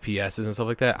FPSs and stuff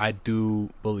like that, I do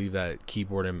believe that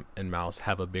keyboard and mouse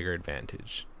have a bigger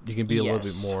advantage. You can be a little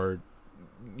bit more,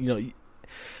 I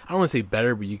don't want to say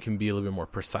better, but you can be a little bit more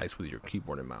precise with your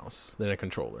keyboard and mouse than a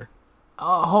controller.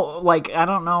 Like, I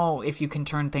don't know if you can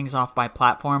turn things off by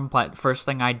platform, but first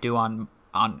thing I'd do on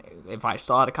if I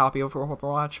still had a copy of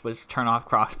Overwatch was turn off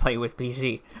crossplay with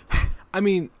PC. I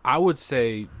mean, I would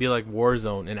say be like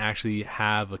Warzone and actually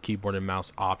have a keyboard and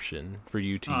mouse option for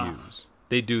you to use.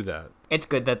 They do that. It's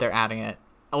good that they're adding it.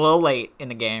 A little late in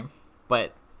the game,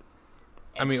 but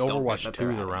I mean, Overwatch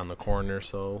 2 is around the corner,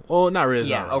 so... Well, not really.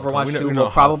 Yeah, Overwatch 2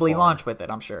 will probably launch with it,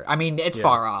 I'm sure. I mean, it's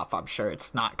far off. I'm sure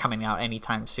it's not coming out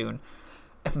anytime soon.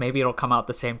 Maybe it'll come out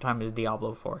the same time as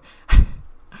Diablo 4.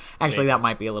 Actually, that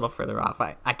might be a little further off.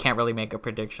 I can't really make a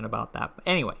prediction about that. But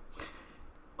anyway,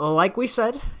 like we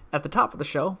said at the top of the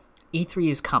show,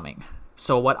 E3 is coming.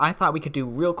 So what I thought we could do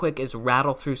real quick is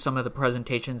rattle through some of the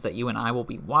presentations that you and I will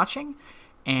be watching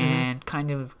and kind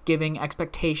of giving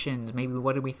expectations. Maybe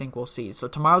what do we think we'll see? So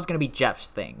tomorrow's going to be Jeff's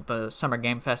thing, the Summer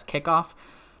Game Fest kickoff.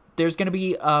 There's going to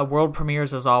be world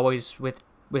premieres, as always, with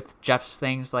Jeff's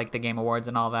things, like the Game Awards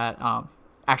and all that.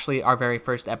 Actually, our very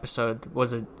first episode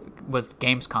was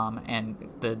Gamescom, and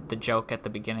the joke at the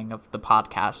beginning of the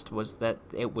podcast was that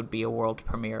it would be a world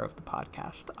premiere of the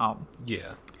podcast.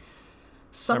 Yeah.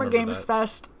 Summer Games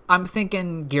Fest, I'm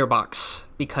thinking Gearbox,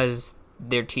 because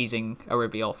they're teasing a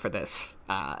reveal for this.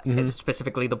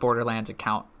 Specifically the Borderlands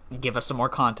account. Give us some more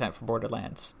content for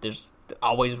Borderlands. There's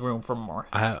always room for more.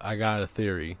 I got a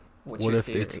theory. What if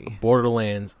it's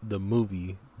Borderlands, the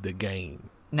movie, the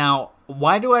game? Now,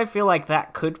 why do I feel like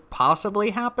that could possibly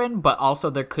happen, but also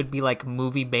there could be like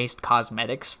movie-based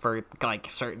cosmetics for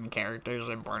like certain characters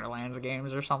in Borderlands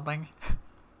games or something?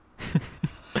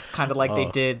 Kind of like they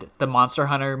did the Monster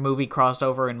Hunter movie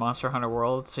crossover in Monster Hunter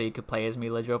World, so you could play as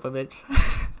Mila Jovovich.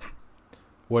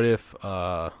 What if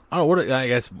I don't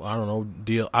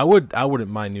know, I wouldn't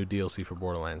mind new DLC for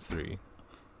Borderlands 3.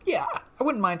 Yeah, I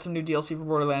wouldn't mind some new DLC for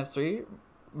Borderlands 3.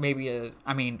 Maybe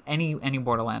any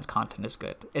Borderlands content is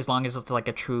good, as long as it's like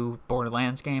a true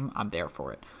Borderlands game. I'm there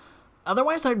for it.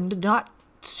 Otherwise, I'm not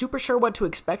super sure what to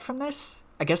expect from this.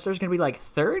 I guess there's gonna be like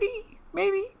 30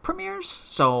 maybe premieres.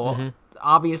 So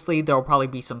obviously there'll probably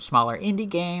be some smaller indie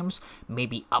games,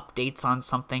 maybe updates on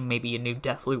something, maybe a new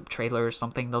Deathloop trailer or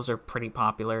something. Those are pretty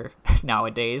popular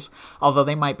nowadays. Although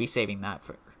they might be saving that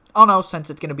for. Oh no, since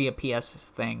it's going to be a PS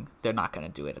thing, they're not going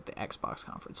to do it at the Xbox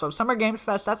conference. So Summer Games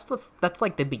Fest, that's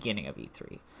like the beginning of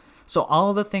E3. So all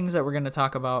of the things that we're going to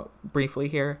talk about briefly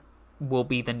here will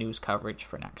be the news coverage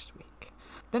for next week.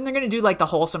 Then they're going to do like the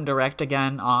Wholesome Direct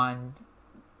again on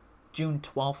June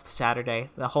 12th, Saturday.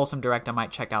 The Wholesome Direct I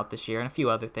might check out this year, and a few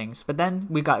other things. But then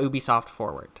we've got Ubisoft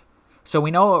Forward. So we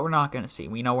know what we're not going to see.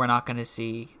 We know we're not going to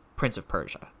see Prince of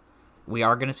Persia. We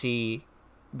are going to see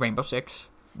Rainbow Six.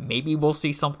 Maybe we'll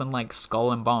see something like Skull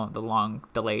and Bone, the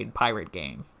long-delayed pirate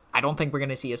game. I don't think we're going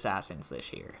to see Assassins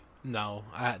this year. No,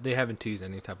 they haven't teased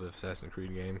any type of Assassin's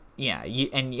Creed game. Yeah,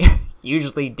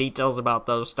 usually details about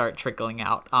those start trickling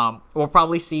out. We'll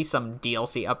probably see some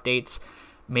DLC updates.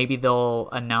 Maybe they'll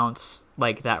announce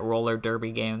like that roller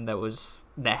derby game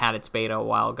that had its beta a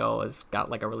while ago has got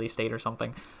like a release date or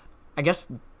something. I guess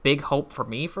big hope for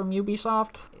me from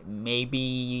Ubisoft.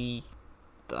 Maybe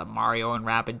the Mario and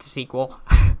Rabbids sequel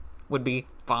would be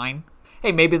fine.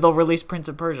 Hey, maybe they'll release Prince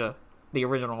of Persia, the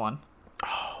original one.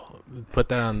 Oh, put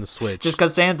that on the Switch. Just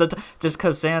because Sands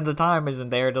of Time isn't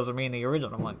there doesn't mean the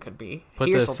original one could be.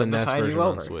 Put the SNES version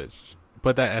on Switch.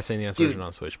 Put that SNES version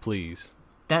on Switch, please.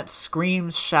 That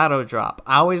screams Shadow Drop.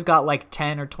 I always got like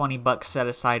 10 or 20 bucks set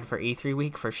aside for E3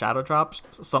 week for Shadow Drops.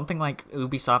 Something like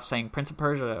Ubisoft saying Prince of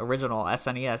Persia original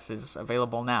SNES is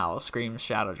available now screams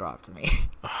Shadow Drop to me.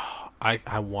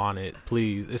 I want it,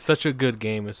 please. It's such a good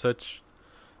game.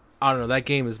 I don't know, that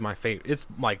game is my favorite. It's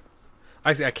like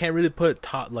Actually, I can't really put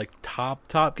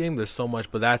top game. There's so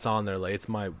much, but that's on there. Like it's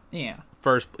my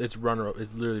first. It's runner.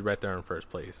 It's literally right there in first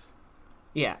place.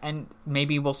 Yeah, and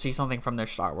maybe we'll see something from their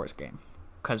Star Wars game,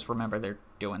 because remember they're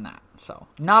doing that. So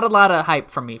not a lot of hype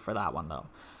from me for that one though.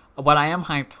 What I am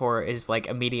hyped for is like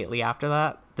immediately after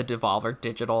that, the Devolver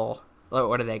Digital.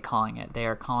 What are they calling it? They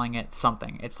are calling it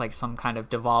something. It's like some kind of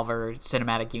Devolver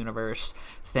Cinematic Universe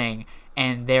thing,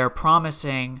 and they're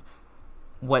promising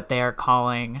what they are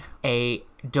calling a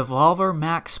Devolver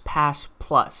Max Pass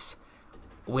Plus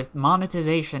with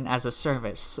monetization as a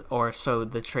service, or so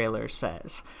the trailer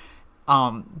says.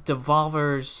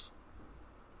 Devolver's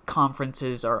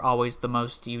conferences are always the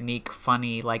most unique,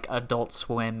 funny, like Adult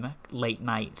Swim, late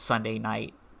night, Sunday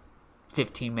night,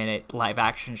 15-minute live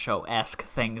action show-esque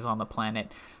things on the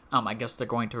planet. I guess they're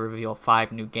going to reveal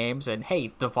 5 new games, and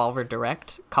hey, Devolver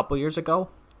Direct a couple years ago,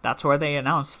 that's where they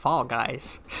announced Fall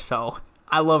Guys. So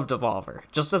I love Devolver,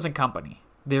 just as a company.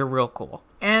 They're real cool.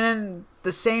 And then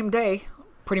the same day,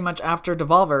 pretty much after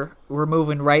Devolver, we're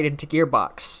moving right into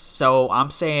Gearbox. So I'm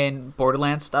saying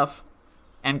Borderlands stuff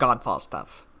and Godfall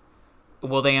stuff.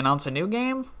 Will they announce a new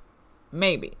game?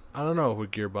 Maybe. I don't know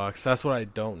with Gearbox. That's what I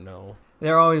don't know.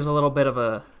 They're always a little bit of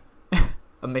a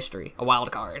a mystery, a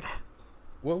wild card.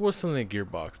 What was something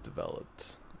Gearbox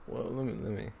developed? Well, let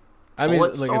me.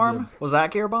 Bulletstorm? Was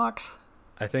that Gearbox?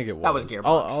 I think it was. That was Gearbox.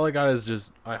 All I got is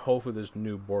just I hope for this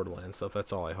new Borderlands stuff.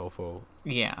 That's all I hope for.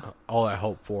 Yeah. All I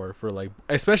hope for like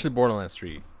especially Borderlands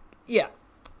 3. Yeah.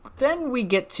 Then we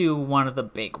get to one of the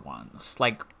big ones,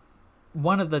 like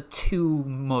one of the 2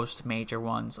 most major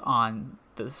ones on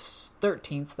the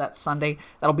 13th, that Sunday.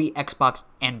 That'll be Xbox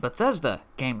and Bethesda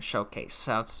Game Showcase.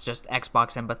 So it's just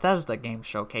Xbox and Bethesda Game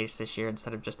Showcase this year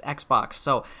instead of just Xbox.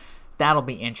 So that'll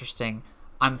be interesting.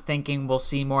 I'm thinking we'll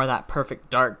see more of that Perfect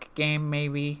Dark game,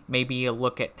 maybe. Maybe a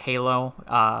look at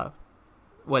Halo.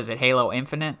 Was it Halo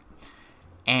Infinite?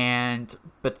 And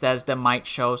Bethesda might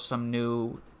show some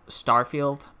new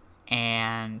Starfield.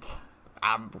 And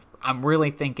I'm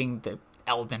really thinking that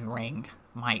Elden Ring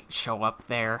might show up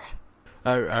there.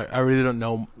 I really don't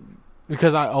know,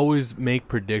 because I always make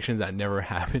predictions that never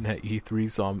happen at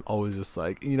E3, so I'm always just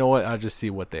like, you know what, I'll just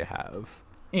see what they have.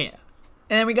 Yeah.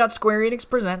 And then we got Square Enix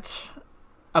Presents.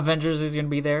 Avengers is going to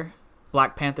be there.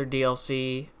 Black Panther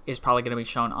DLC is probably going to be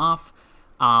shown off.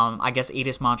 I guess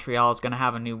Eidos Montreal is going to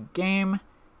have a new game,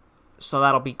 so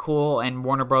that'll be cool. And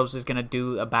Warner Bros. Is going to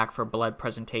do a Back 4 Blood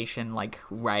presentation like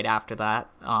right after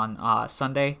that on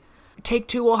Sunday.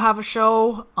 Take-Two will have a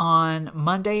show on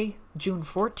Monday, June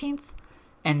 14th,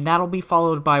 and that'll be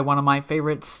followed by one of my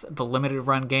favorites, the Limited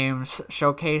Run Games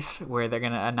Showcase, where they're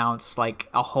going to announce like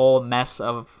a whole mess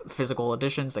of physical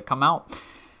editions that come out.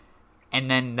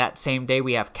 And then that same day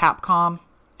we have Capcom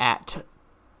at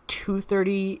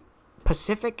 2:30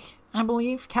 Pacific, I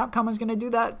believe. Capcom is going to do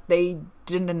that. They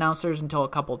didn't announce theirs until a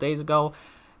couple days ago.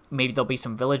 Maybe there'll be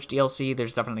some Village DLC.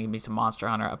 There's definitely going to be some Monster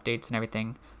Hunter updates and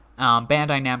everything.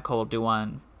 Bandai Namco will do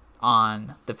one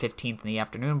on the 15th in the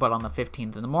afternoon, but on the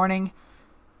 15th in the morning,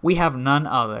 we have none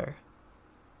other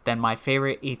than my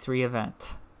favorite E3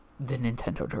 event, the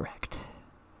Nintendo Direct.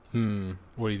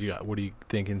 What do you got? What are you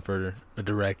thinking for a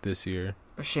Direct this year?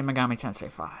 Shin Megami Tensei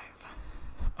 5.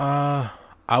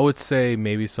 I would say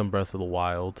maybe some Breath of the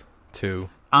Wild, too.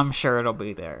 I'm sure it'll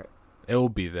be there. It will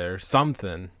be there.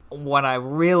 Something. What I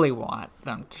really want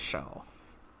them to show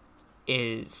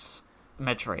is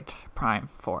Metroid Prime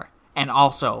 4. And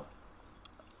also,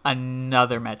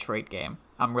 another Metroid game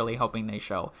I'm really hoping they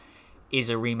show is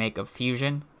a remake of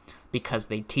Fusion, because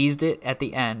they teased it at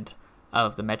the end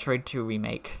of the Metroid 2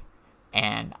 remake,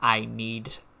 and I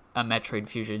need a Metroid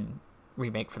Fusion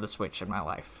remake for the Switch in my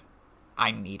life.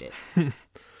 I need it.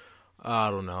 I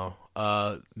don't know.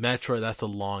 Metroid, that's a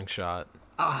long shot.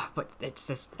 But it's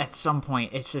just, at some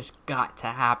point, it's just got to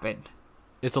happen.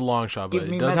 It's a long shot, but Give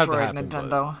me it does Metroid, have to happen.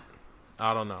 Nintendo.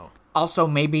 I don't know. Also,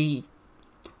 maybe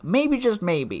just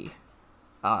maybe,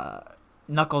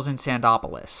 Knuckles in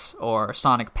Sandopolis or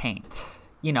Sonic Paint.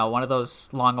 You know, one of those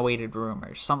long-awaited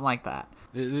rumors, something like that.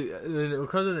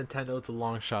 Because of Nintendo, it's a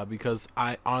long shot, because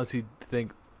I honestly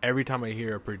think every time I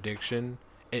hear a prediction,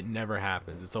 it never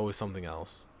happens. It's always something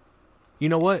else. You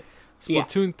know what?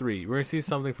 Splatoon 3. We're going to see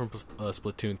something from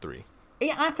Splatoon 3.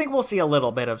 Yeah, I think we'll see a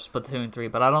little bit of Splatoon 3,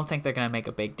 but I don't think they're going to make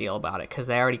a big deal about it, because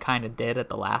they already kind of did at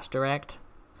the last Direct.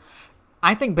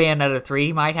 I think Bayonetta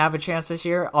 3 might have a chance this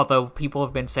year, although people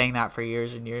have been saying that for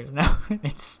years and years now.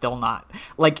 It's still not.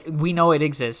 Like, we know it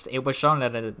exists. It was shown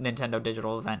at a Nintendo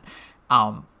Digital event.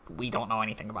 we don't know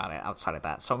anything about it outside of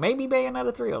that. So maybe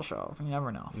Bayonetta 3 will show up. You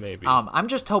never know. Maybe. I'm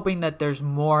just hoping that there's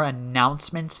more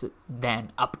announcements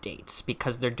than updates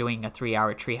because they're doing a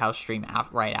 3-hour Treehouse stream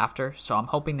right after. So I'm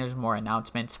hoping there's more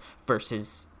announcements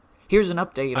versus here's an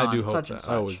update on such and such.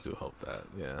 I always do hope that,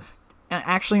 yeah. And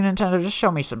actually, Nintendo, just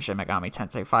show me some Shin Megami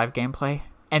Tensei 5 gameplay.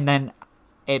 And then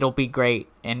it'll be great,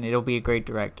 and it'll be a great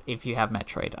direct if you have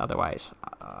Metroid. Otherwise,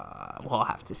 we'll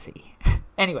have to see.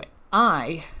 Anyway,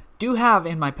 I do have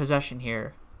in my possession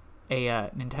here a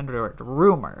Nintendo Direct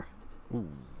rumor. Ooh.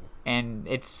 And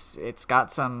it's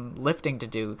got some lifting to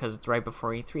do because it's right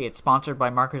before E3. It's sponsored by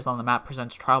Markers on the Map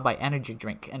presents Trial by Energy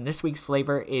Drink. And this week's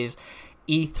flavor is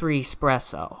E3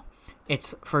 Espresso.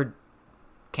 It's for,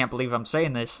 can't believe I'm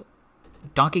saying this,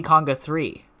 Donkey Konga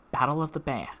 3, Battle of the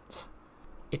Bands.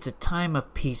 It's a time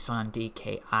of peace on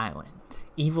DK Island.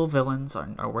 Evil villains are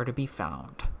nowhere to be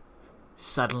found.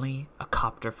 Suddenly, a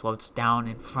copter floats down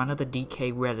in front of the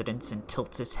DK residence and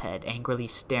tilts his head, angrily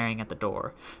staring at the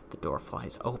door. The door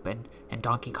flies open, and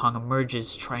Donkey Kong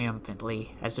emerges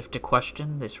triumphantly, as if to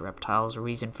question this reptile's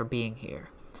reason for being here.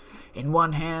 In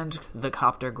one hand, the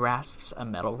copter grasps a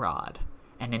metal rod,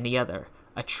 and in the other,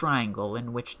 a triangle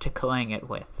in which to clang it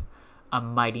with. A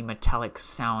mighty metallic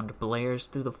sound blares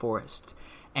through the forest,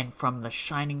 and from the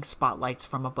shining spotlights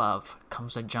from above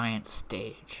comes a giant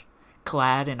stage.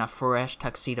 Clad in a fresh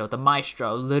tuxedo, the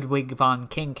maestro, Ludwig von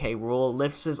Kinke-Rule,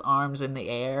 lifts his arms in the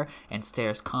air and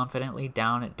stares confidently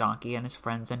down at Donkey and his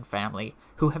friends and family,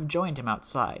 who have joined him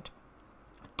outside.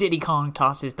 Diddy Kong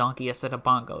tosses Donkey a set of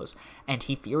bongos, and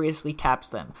he furiously taps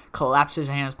them, claps his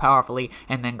hands powerfully,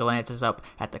 and then glances up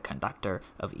at the conductor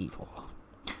of evil.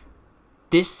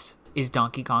 This is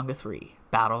Donkey Konga 3,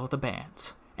 Battle of the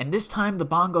Bands. And this time, the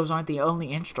bongos aren't the only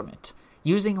instrument.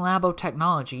 Using Labo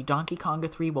technology, Donkey Konga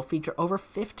 3 will feature over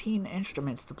 15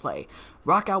 instruments to play.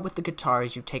 Rock out with the guitar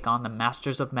as you take on the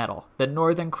Masters of Metal, the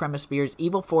Northern Cremisphere's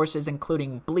evil forces,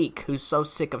 including Bleak, who's so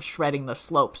sick of shredding the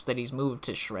slopes that he's moved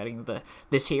to shredding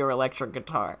this here electric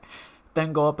guitar.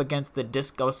 Then go up against the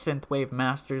disco synthwave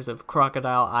masters of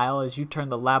Crocodile Isle as you turn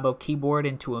the Labo keyboard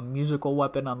into a musical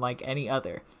weapon unlike any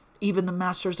other. Even the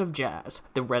Masters of Jazz,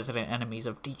 the resident enemies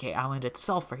of DK Island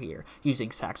itself, are here,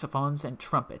 using saxophones and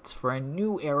trumpets for a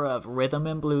new era of rhythm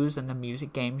and blues in the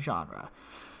music game genre.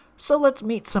 So let's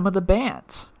meet some of the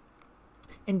bands.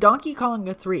 In Donkey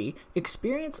Konga 3,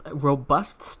 experience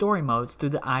robust story modes through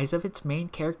the eyes of its main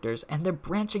characters and their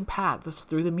branching paths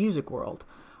through the music world.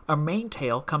 Our main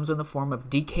tale comes in the form of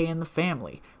DK and the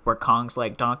Family, where Kongs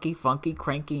like Donkey, Funky,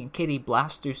 Cranky, and Kitty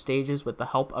blast through stages with the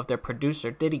help of their producer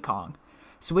Diddy Kong.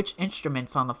 Switch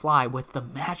instruments on the fly with the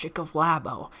magic of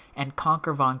Labo, and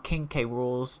conquer Von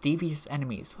Kinke-Rule's devious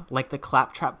enemies, like the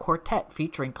Claptrap Quartet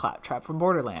featuring Claptrap from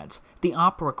Borderlands, the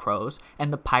Opera Crows,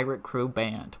 and the Pirate Crew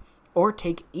Band. Or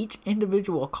take each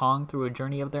individual Kong through a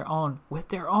journey of their own, with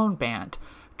their own band.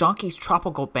 Donkey's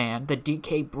tropical band, the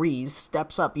DK Breeze,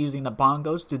 steps up using the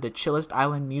bongos through the chillest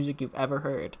island music you've ever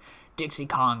heard. Dixie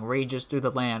Kong rages through the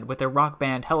land with their rock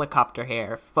band Helicopter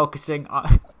Hair, focusing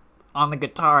on the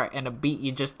guitar and a beat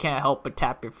you just can't help but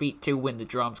tap your feet to when the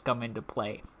drums come into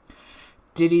play.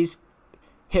 Diddy's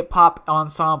hip-hop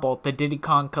ensemble, the Diddy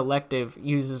Kong Collective,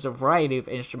 uses a variety of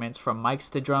instruments from mics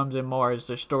to drums and more as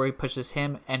their story pushes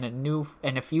him and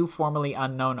a few formerly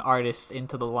unknown artists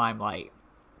into the limelight.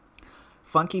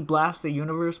 Funky blasts the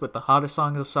universe with the hottest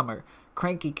songs of summer.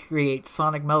 Cranky creates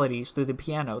sonic melodies through the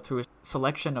piano through a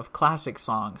selection of classic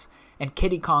songs, and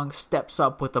Kitty Kong steps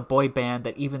up with a boy band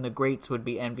that even the greats would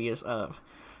be envious of.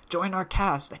 Join our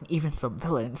cast, and even some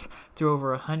villains, through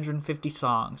over 150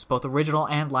 songs, both original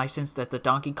and licensed, as the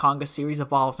Donkey Konga series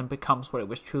evolves and becomes what it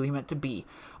was truly meant to be,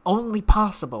 only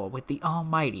possible with the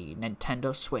almighty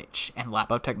Nintendo Switch and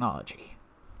Labo technology.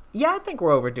 Yeah, I think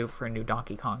we're overdue for a new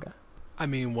Donkey Konga. I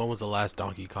mean, when was the last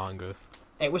Donkey Konga?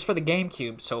 It was for the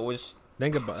GameCube, so it was...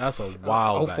 Think about that's a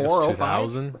while back. 04,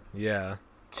 2000? Yeah.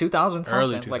 2000 something,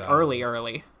 Early 2000. like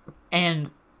early. And,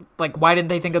 like, why didn't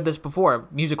they think of this before?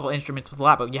 Musical instruments with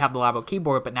Labo. You have the Labo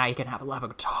keyboard, but now you can have a Labo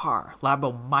guitar,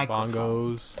 Labo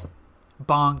microphone.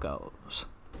 Bongos.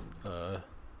 A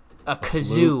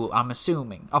kazoo, flute. I'm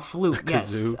assuming. A flute,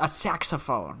 yes. A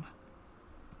saxophone.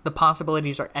 The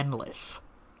possibilities are endless.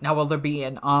 Now, will there be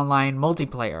an online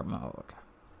multiplayer mode?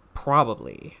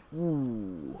 Probably.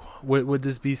 Ooh. Would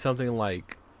this be something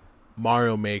like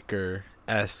Mario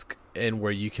Maker-esque, and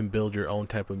where you can build your own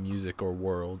type of music or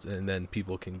worlds, and then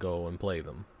people can go and play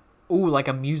them? Ooh, like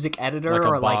a music editor, like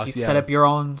or boss, like you set up your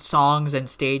own songs and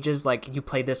stages. Like you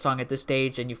play this song at this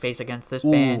stage, and you face against this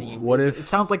band. It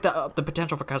sounds like the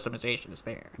potential for customization is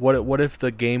there. What if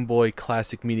the Game Boy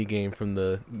Classic minigame from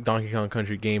the Donkey Kong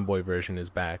Country Game Boy version is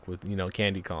back with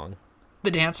Candy Kong?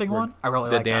 The dancing one? I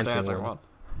really like that dancing one.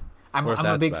 I'm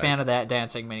a big fan of that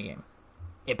dancing minigame.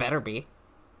 It better be,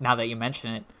 now that you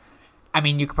mention it. I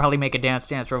mean, you could probably make a Dance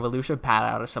Dance Revolution pad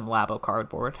out of some Labo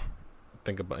cardboard.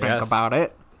 Think about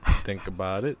it. Think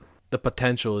about it. The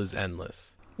potential is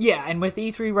endless. Yeah, and with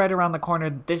E3 right around the corner,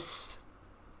 this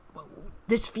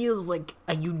feels like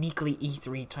a uniquely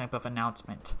E3 type of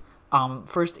announcement.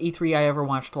 First E3 I ever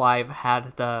watched live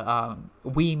had the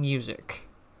Wii Music.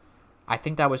 I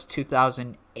think that was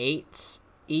 2008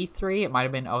 E3. It might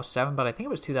have been 2007, but I think it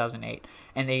was 2008.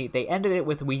 And they ended it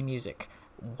with Wii Music.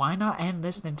 Why not end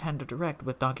this Nintendo Direct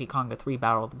with Donkey Konga 3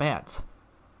 Battle of the Bands?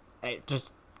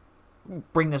 Just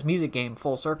bring this music game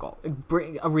full circle.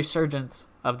 Bring a resurgence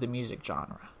of the music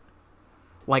genre.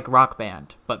 Like Rock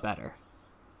Band, but better.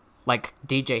 Like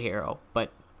DJ Hero,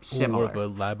 but similar. Or the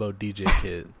Labo DJ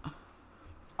kit.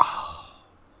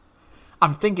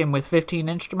 I'm thinking with 15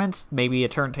 instruments, maybe a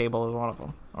turntable is one of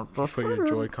them. Just put your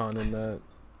Joy-Con in that.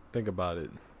 Think about it.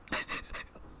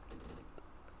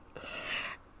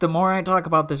 The more I talk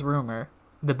about this rumor,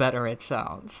 the better it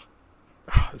sounds.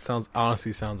 It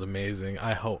honestly sounds amazing.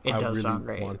 I hope. It does really sound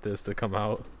great. Want this to come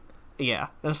out. Yeah,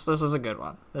 this is a good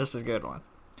one. This is a good one.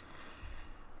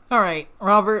 All right,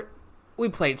 Robert, we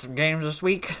played some games this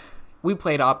week. We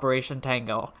played Operation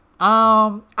Tango.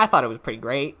 I thought it was pretty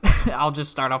great. I'll just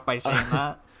start off by saying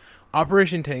that.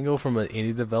 Operation Tango from an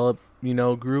indie develop,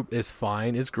 group is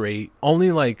fine. It's great. Only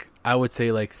I would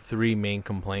say 3 main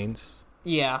complaints.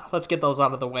 Yeah, let's get those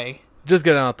out of the way. Just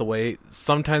get it out the way.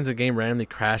 Sometimes the game randomly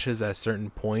crashes at certain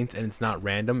points, and it's not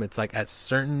random. It's at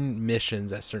certain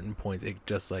missions, at certain points, it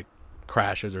just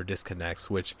crashes or disconnects.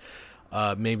 Which,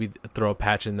 maybe throw a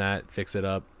patch in that, fix it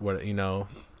up.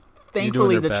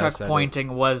 Thankfully, the checkpointing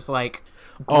was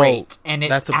great, and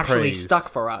it actually stuck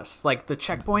for us. The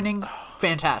checkpointing,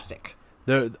 fantastic.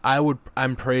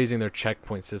 I'm praising their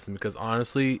checkpoint system because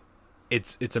honestly,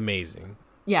 it's amazing.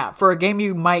 Yeah, for a game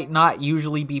you might not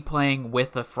usually be playing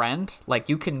with a friend,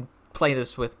 you can play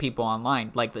this with people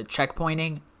online. The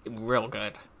checkpointing, real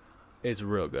good. It's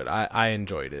real good. I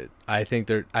enjoyed it. I think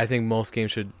most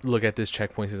games should look at this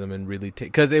checkpoint system and really take,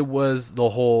 because it was the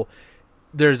whole.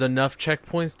 There's enough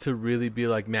checkpoints to really be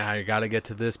man, I gotta get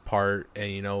to this part,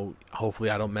 and hopefully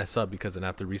I don't mess up because then I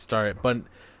have to restart it. But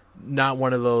not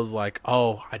one of those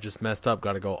oh, I just messed up,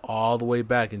 gotta go all the way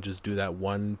back and just do that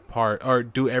one part, or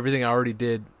do everything I already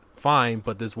did fine,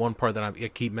 but this one part that I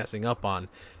keep messing up on,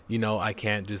 I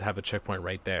can't just have a checkpoint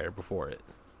right there before it.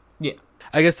 Yeah.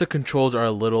 I guess the controls are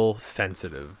a little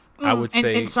sensitive. I would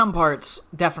say in some parts,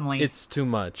 definitely. It's too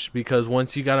much, because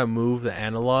once you gotta move the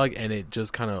analog and it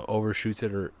just kind of overshoots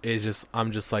it, or it's just,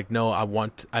 I'm just no,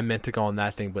 I meant to go on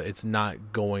that thing, but it's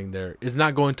not going there. It's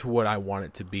not going to what I want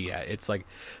it to be at. It's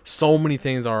so many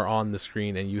things are on the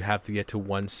screen and you have to get to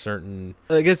one certain,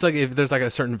 I guess if there's a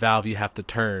certain valve you have to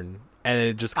turn, and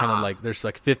it just kind of there's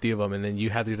 50 of them, and then you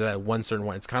have to get to that one certain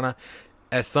one. It's kind of,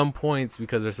 at some points,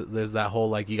 because there's that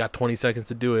whole you got 20 seconds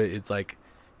to do it, it's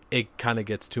it kind of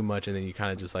gets too much, and then you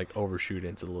kind of just overshoot it.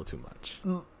 It's a little too much.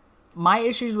 My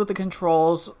issues with the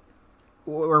controls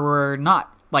were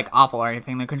not awful or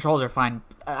anything. The controls are fine.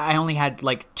 I only had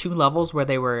 2 levels where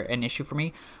they were an issue for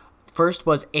me. First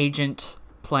was Agent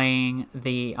playing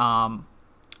the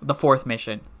 4th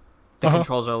mission. The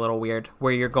controls are a little weird,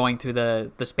 where you're going through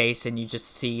the space and you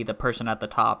just see the person at the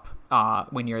top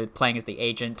when you're playing as the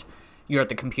Agent. You're at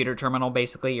the computer terminal,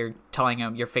 basically. You're telling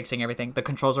him you're fixing everything. The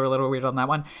controls are a little weird on that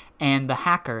one. And the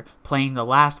hacker playing the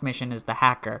last mission is the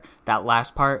hacker. That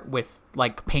last part with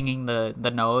pinging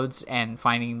the nodes and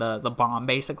finding the bomb,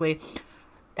 basically.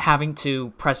 Having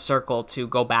to press circle to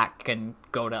go back and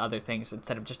go to other things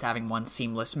instead of just having one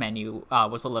seamless menu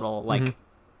was a little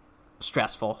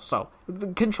stressful. So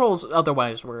the controls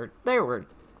otherwise were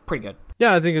pretty good.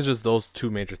 Yeah, I think it's just those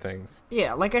 2 major things.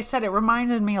 Yeah, like I said, it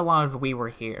reminded me a lot of We Were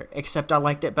Here, except I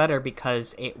liked it better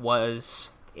because it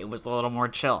was a little more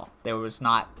chill. There was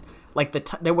not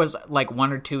there was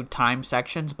 1 or 2 time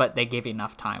sections, but they give you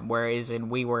enough time. Whereas in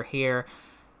We Were Here,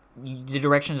 the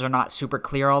directions are not super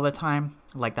clear all the time.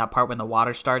 That part when the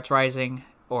water starts rising,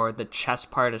 or the chess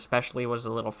part especially, was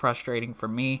a little frustrating for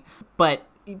me. But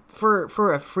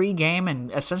for a free game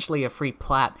and essentially a free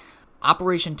plat,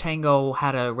 Operation Tango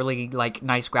had a really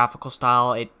nice graphical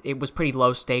style. It was pretty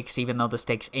low stakes, even though the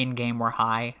stakes in game were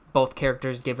high. Both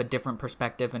characters give a different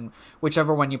perspective, and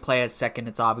whichever one you play as second,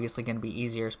 it's obviously going to be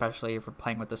easier, especially if you're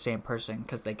playing with the same person,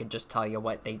 because they can just tell you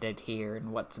what they did here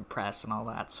and what's impressed and all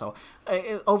that. So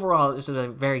overall, it was a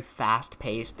very fast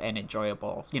paced and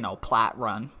enjoyable plat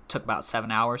run. Took about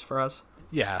 7 hours for us.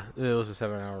 Yeah, it was a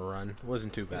 7-hour run. It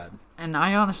wasn't too bad. And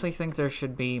I honestly think there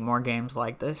should be more games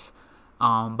like this.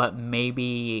 But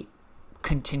maybe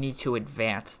continue to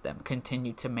advance them,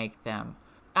 continue to make them.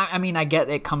 I mean, I get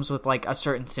it comes with like a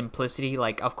certain simplicity.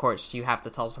 Like, of course, you have to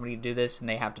tell somebody to do this and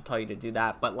they have to tell you to do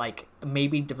that. But like,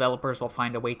 maybe developers will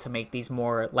find a way to make these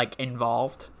more like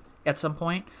involved at some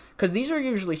point. Because these are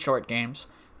usually short games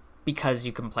because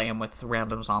you can play them with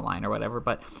randoms online or whatever.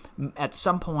 But at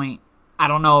some point, I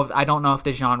don't know if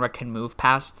the genre can move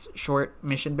past short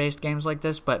mission-based games like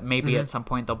this. But maybe at some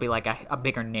point there'll be like a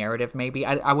bigger narrative. Maybe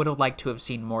I would have liked to have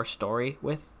seen more story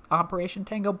with Operation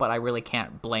Tango, but I really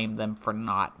can't blame them for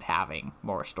not having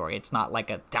more story. It's not like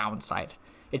a downside.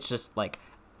 It's just like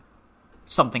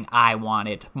something I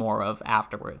wanted more of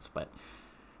afterwards, but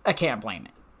I can't blame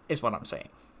it, is what I'm saying.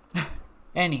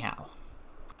 Anyhow,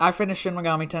 I finished Shin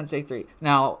Megami Tensei 3.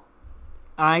 Now,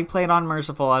 I played on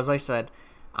Merciful, as I said.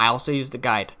 I also used a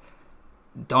guide.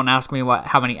 Don't ask me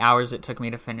how many hours it took me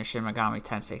to finish Shin Megami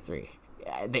Tensei 3.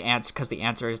 The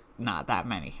answer is not that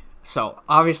many. So,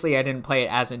 obviously, I didn't play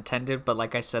it as intended, but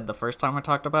like I said the first time I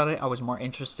talked about it, I was more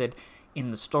interested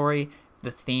in the story, the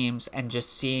themes, and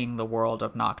just seeing the world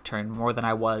of Nocturne more than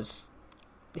I was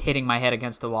hitting my head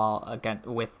against the wall again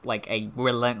with like a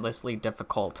relentlessly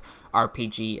difficult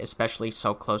RPG, especially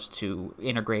so close to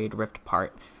Intergrade, Rift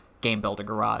Apart, Game Builder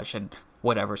Garage, and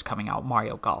whatever's coming out,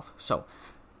 Mario Golf. So,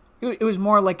 it was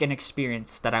more like an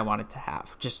experience that I wanted to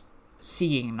have, just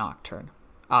seeing Nocturne.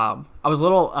 I was a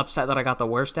little upset that I got the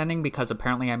worst ending because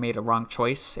apparently I made a wrong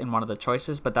choice in one of the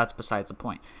choices, but that's besides the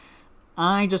point.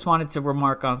 I just wanted to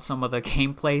remark on some of the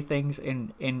gameplay things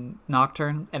in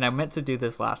Nocturne, and I meant to do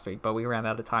this last week, but we ran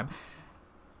out of time.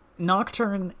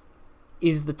 Nocturne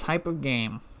is the type of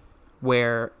game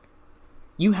where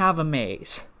you have a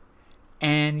maze,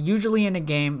 and usually in a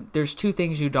game, there's two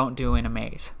things you don't do in a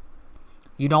maze.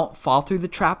 You don't fall through the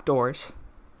trapdoors,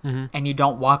 and you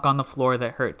don't walk on the floor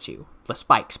that hurts you. The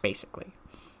spikes, basically.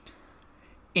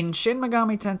 In Shin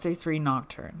Megami Tensei 3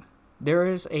 Nocturne, there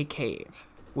is a cave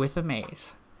with a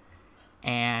maze,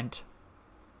 and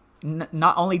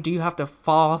not only do you have to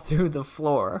fall through the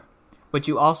floor, but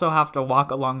you also have to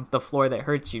walk along the floor that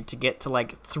hurts you to get to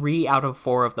like 3 out of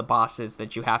 4 of the bosses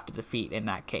that you have to defeat in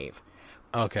that cave.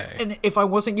 Okay. And if I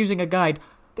wasn't using a guide,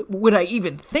 would I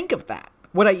even think of that?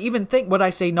 Would I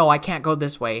say, no, I can't go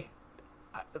this way?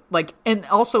 Like, and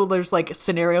also there's like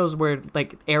scenarios where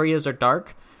like areas are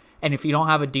dark, and if you don't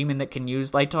have a demon that can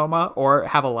use Lightoma or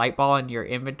have a light ball in your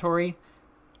inventory,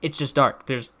 it's just dark.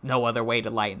 There's no other way to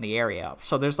lighten the area up.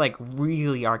 So there's like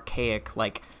really archaic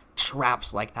like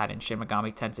traps like that in Shin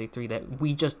Megami Tensei 3 that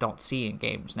we just don't see in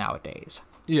games nowadays.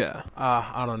 Yeah.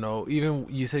 I don't know.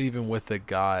 Even with the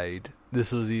guide,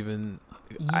 this was even.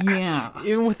 Yeah.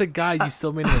 Even with the guide, you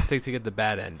still made a mistake to get the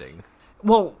bad ending.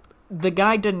 Well, the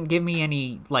guide didn't give me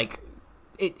any, like,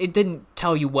 it didn't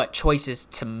tell you what choices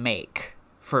to make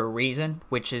for a reason,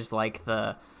 which is, like,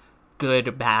 the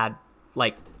good, bad,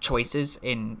 like, choices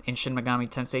in Shin Megami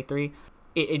Tensei 3.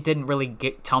 It didn't really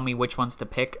tell me which ones to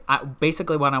pick.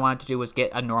 Basically, what I wanted to do was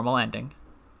get a normal ending,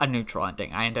 a neutral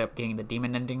ending. I ended up getting the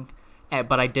demon ending,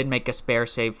 but I did make a spare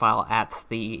save file at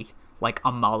the, like,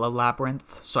 Amala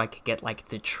Labyrinth, so I could get, like,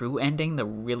 the true ending, the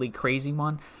really crazy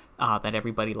one that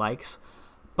everybody likes.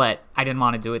 But I didn't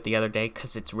want to do it the other day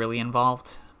because it's really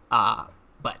involved.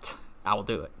 But I will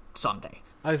do it someday.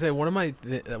 I say one of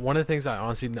the things I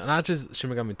honestly, not just Shin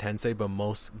Megami Tensei, but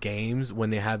most games when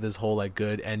they have this whole like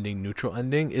good ending, neutral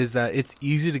ending, is that it's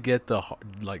easy to get the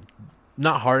like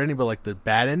not hard ending, but like the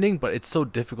bad ending. But it's so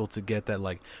difficult to get that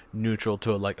like neutral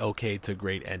to a like okay to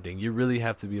great ending. You really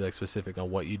have to be like specific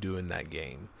on what you do in that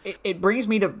game. It brings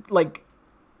me to like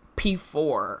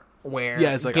P4. Where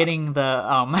it's like getting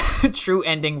the true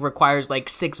ending requires like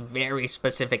 6 very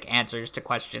specific answers to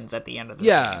questions at the end of the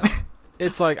game.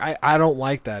 It's like I don't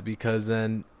like that because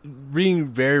then being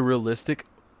very realistic,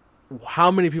 how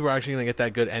many people are actually going to get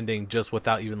that good ending just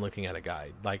without even looking at a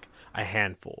guide? Like a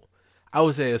handful. I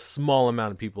would say a small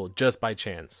amount of people just by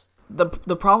chance.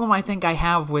 The problem I think I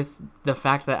have with the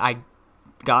fact that I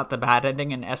got the bad ending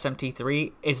in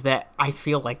SMT3 is that I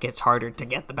feel like it's harder to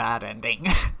get the bad ending.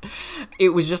 It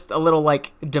was just a little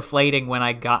like deflating when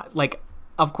I got like,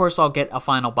 of course I'll get a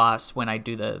final boss when I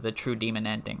do the true demon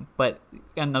ending, but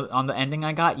on the ending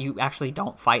I got, you actually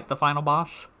don't fight the final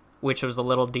boss, which was a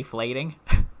little deflating.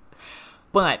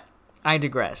 But I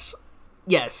digress.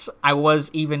 Yes, I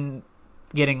was even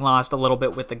getting lost a little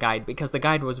bit with the guide because the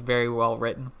guide was very well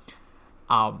written.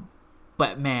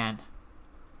 But man,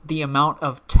 the amount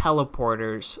of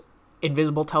teleporters,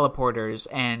 invisible teleporters,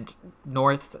 and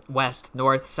north, west,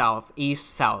 north, south,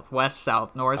 east, south, west,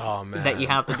 south, north that you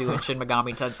have to do in Shin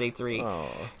Megami Tensei 3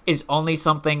 is only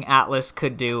something Atlas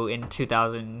could do in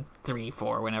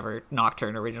 2003-4, whenever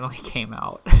Nocturne originally came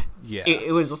out. Yeah.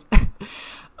 It was,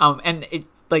 and it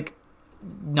like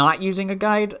not using a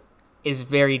guide is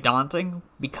very daunting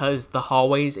because the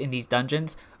hallways in these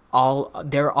dungeons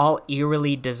they're all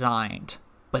eerily designed,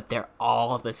 but they're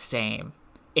all the same.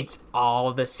 It's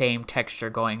all the same texture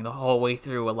going the whole way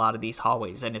through a lot of these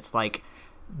hallways, and it's like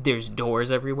there's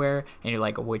doors everywhere, and you're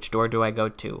like, which door do I go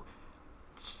to?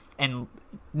 And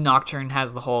Nocturne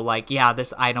has the whole like, yeah,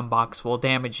 this item box will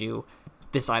damage you.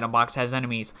 This item box has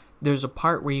enemies. There's a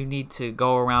part where you need to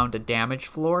go around a damage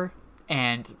floor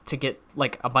and to get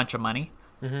like a bunch of money.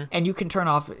 Mm-hmm. And you can turn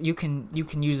off, you can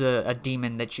use a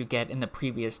demon that you get in the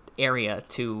previous area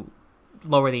to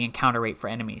lower the encounter rate for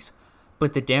enemies.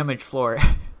 But the damage floor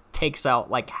takes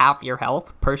out like half your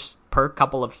health per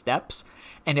couple of steps,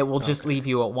 and it will just leave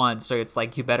you at one. So it's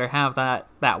like you better have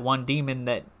that one demon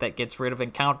that gets rid of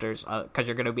encounters, because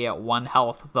you're going to be at 1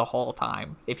 health the whole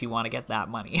time if you want to get that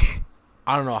money.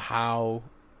 I don't know how,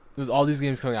 with all these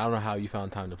games coming, I don't know how you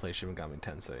found time to play Shin Megami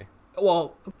Tensei.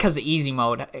 Well, because the easy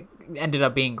mode ended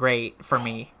up being great for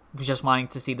me, just wanting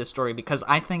to see the story, because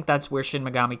I think that's where Shin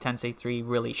Megami Tensei 3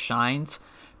 really shines.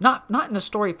 Not in the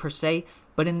story per se,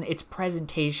 but in its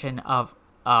presentation of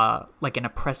like an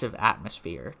oppressive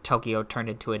atmosphere. Tokyo turned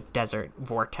into a desert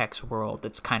vortex world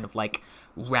that's kind of like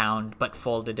round but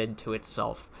folded into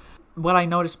itself. What I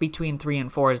noticed between 3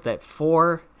 and 4 is that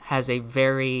 4 has a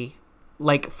very...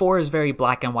 Like, 4 is very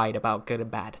black and white about good and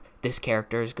bad. This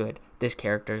character is good. This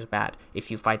character is bad.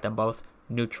 If you fight them both,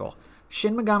 neutral.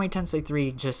 Shin Megami Tensei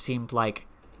 3 just seemed like,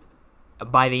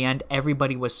 by the end,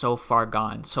 everybody was so far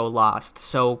gone, so lost,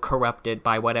 so corrupted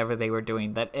by whatever they were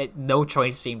doing that no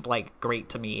choice seemed like great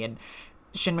to me. And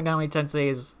Shin Megami Tensei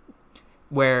is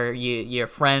where your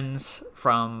friends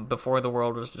from before the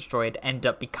world was destroyed end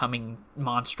up becoming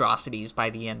monstrosities by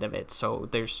the end of it. So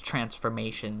there's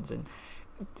transformations, and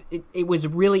it was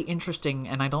really interesting,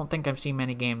 and I don't think I've seen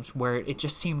many games where it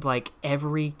just seemed like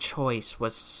every choice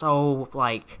was so,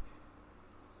 like,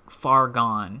 far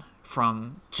gone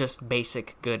from just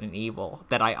basic good and evil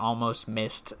that I almost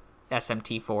missed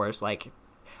SMT4's, like,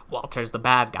 Walter's the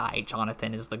bad guy,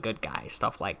 Jonathan is the good guy,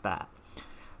 stuff like that.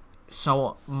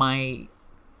 So my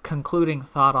concluding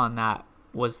thought on that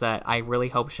was that I really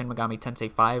hope Shin Megami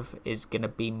Tensei 5 is going to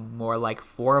be more like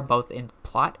 4, both in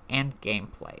plot and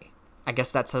gameplay. I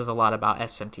guess that says a lot about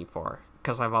SMT4,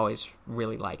 because I've always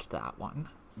really liked that one.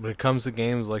 When it comes to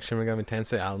games like Shin Megami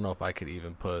Tensei, I don't know if I could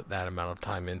even put that amount of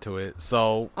time into it.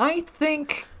 So I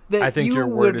think that your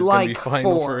word is like going to be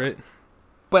final 4, for it.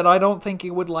 But I don't think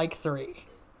you would like 3.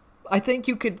 I think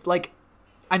you could, like...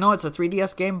 I know it's a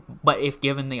 3DS game, but if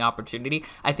given the opportunity,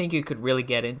 I think you could really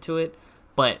get into it.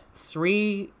 But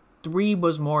 3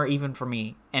 was more, even for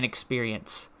me, an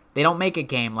experience. They don't make a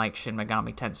game like Shin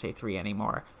Megami Tensei 3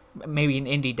 anymore. Maybe an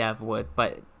indie dev would,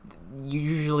 but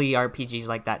usually RPGs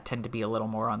like that tend to be a little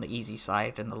more on the easy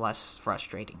side and the less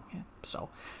frustrating. So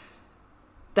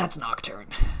that's Nocturne.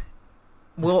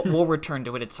 We'll return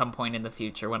to it at some point in the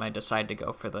future when I decide to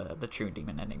go for the true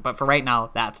demon ending. But for right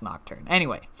now, that's Nocturne.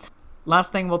 Anyway,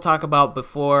 last thing we'll talk about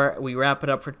before we wrap it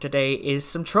up for today is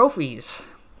some trophies.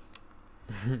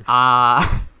 Who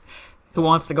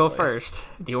wants to go first?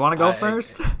 Do you want to go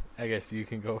first? I guess you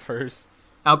can go first.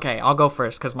 Okay, I'll go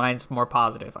first because mine's more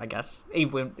positive, I guess,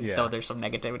 even though there's some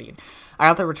negativity. I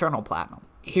got the Returnal Platinum.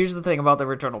 Here's the thing about the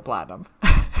Returnal Platinum.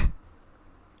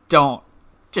 Don't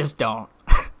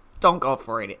Don't go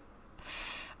for it.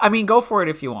 I mean, go for it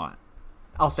if you want.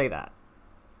 I'll say that.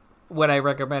 Would I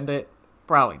recommend it?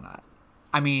 Probably not.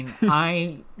 I mean,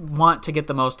 I want to get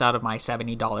the most out of my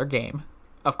 $70 game,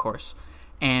 of course,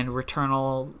 and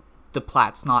Returnal... The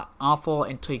plat's not awful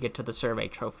until you get to the survey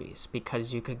trophies,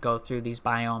 because you could go through these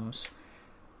biomes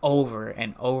over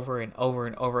and over and over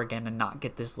and over again and not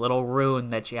get this little rune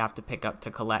that you have to pick up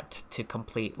to collect to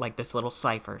complete, like this little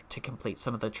cipher to complete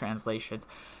some of the translations.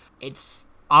 It's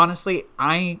honestly,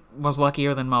 I was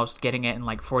luckier than most getting it in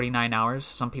like 49 hours.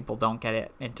 Some people don't get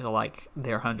it until like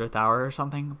their 100th hour or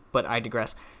something, but I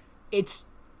digress. It's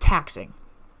taxing.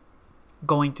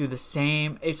 Going through the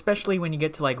same, especially when you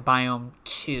get to like biome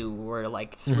 2 or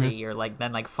like 3 or like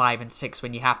then like 5 and 6,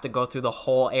 when you have to go through the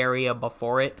whole area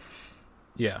before it.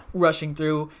 Yeah. Rushing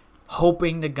through,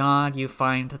 hoping to God you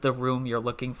find the room you're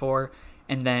looking for,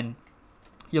 and then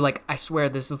you're like, I swear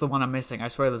this is the one I'm missing. I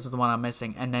swear this is the one I'm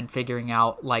missing. And then figuring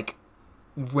out like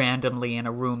randomly in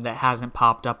a room that hasn't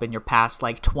popped up in your past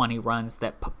like 20 runs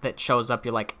that shows up.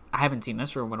 You're like, I haven't seen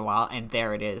this room in a while, and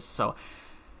there it is. So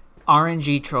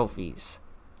RNG trophies.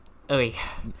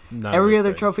 Every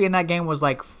other trophy in that game was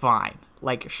like fine.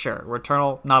 Like, sure,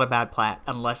 Returnal, not a bad plat,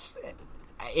 unless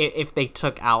if they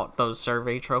took out those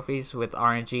survey trophies with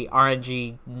RNG.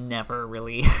 RNG never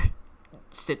really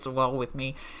sits well with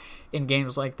me in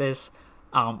games like this,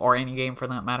 or any game for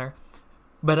that matter.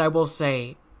 But I will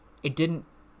say, it didn't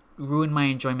ruin my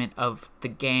enjoyment of the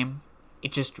game.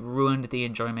 It just ruined the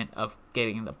enjoyment of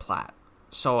getting the plat.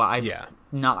 So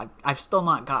I've still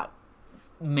not got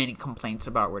many complaints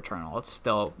about Returnal. It's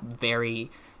still a very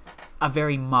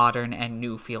modern and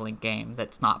new feeling game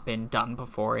that's not been done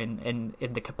before in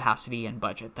the capacity and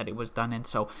budget that it was done in.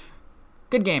 So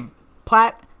good game.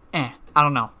 Plat, I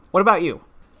don't know. What about you?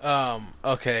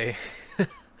 Okay.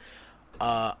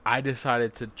 I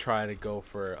decided to try to go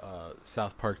for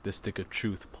South Park The Stick of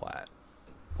Truth plat.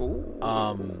 Ooh.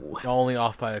 Only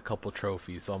off by a couple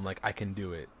trophies, so I'm like, I can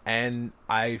do it. And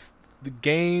the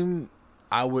game,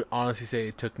 I would honestly say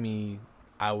it took me,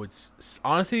 5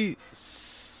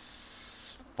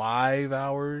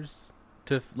 hours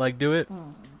to like do it.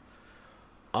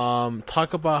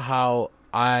 Talk about how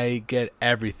I get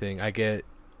everything. I get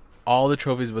all the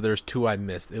trophies, but there's 2 I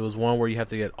missed. It was one where you have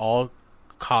to get all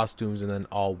costumes and then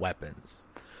all weapons.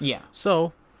 Yeah.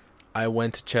 So I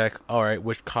went to check, all right,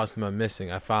 which costume I'm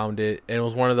missing. I found it, and it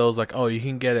was one of those like, oh, you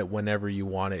can get it whenever you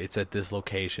want it. It's at this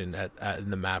location in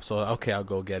the map. So, okay, I'll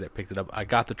go get it, picked it up. I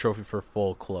got the trophy for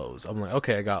full clothes. I'm like,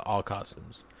 okay, I got all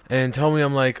costumes. And tell me,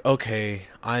 I'm like, okay,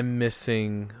 I'm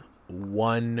missing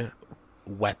 1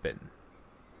 weapon.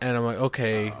 And I'm like,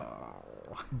 okay.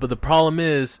 But the problem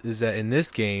is that in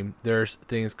this game, there's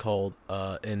things called,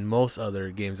 in most other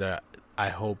games that I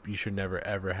hope you should never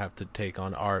ever have to take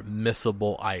on, are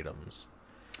missable items.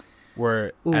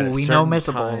 Where we know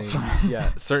missables.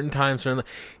 Certain times, certain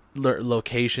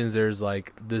locations, there's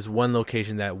like this one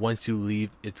location that once you leave,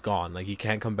 it's gone. Like you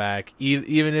can't come back.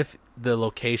 Even if the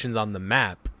location's on the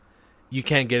map, you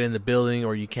can't get in the building,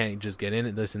 or you can't just get in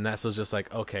it. This and that. So it's just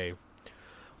like, okay,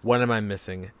 what am I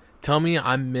missing? Tell me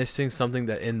I'm missing something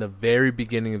that in the very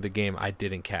beginning of the game I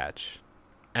didn't catch,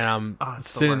 and I'm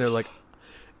sitting there like,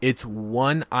 it's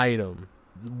one item,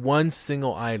 one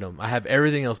single item. I have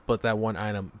everything else but that one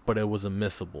item, but it was a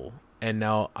missable. And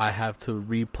now I have to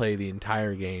replay the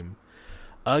entire game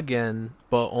again,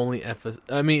 but only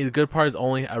the good part is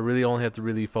I really only have to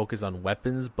really focus on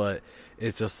weapons, but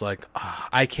it's just like,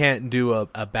 I can't do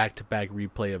a back-to-back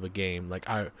replay of a game. Like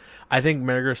I think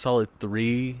Metal Gear Solid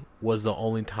 3 was the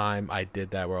only time I did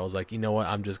that, where I was like, you know what,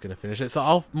 I'm just going to finish it. So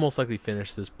I'll most likely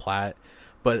finish this plat.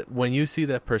 But when you see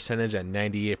that percentage at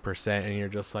 98%, and you're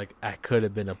just like, I could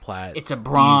have been a plat. It's a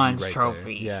bronze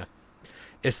trophy. There. Yeah.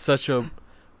 It's such a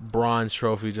bronze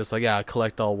trophy. Just like, yeah, I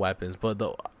collect all weapons. But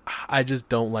I just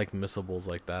don't like missables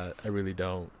like that. I really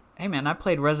don't. Hey, man, I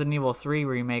played Resident Evil 3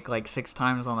 Remake like 6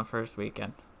 times on the first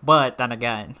weekend. But then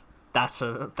again, that's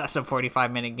a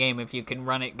 45-minute game if you can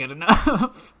run it good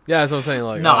enough. Yeah, that's what I'm saying.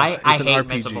 Like, no, I hate RPG.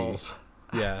 missables.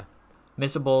 Yeah.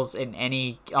 Missables in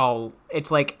any it's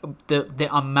like the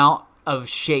amount of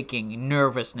shaking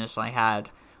nervousness I had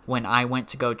when I went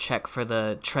to go check for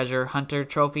the treasure hunter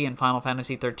trophy in Final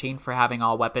Fantasy 13 for having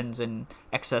all weapons and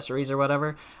accessories or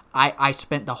whatever. I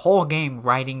spent the whole game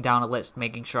writing down a list,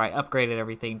 making sure I upgraded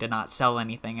everything, did not sell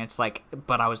anything. It's like,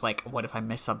 but I was like, what if I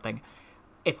miss something?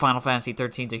 If Final Fantasy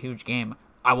 13 is a huge game,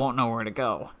 I won't know where to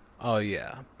go. Oh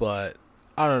yeah, but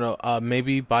I don't know,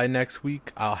 maybe by next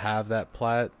week I'll have that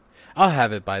plat. I'll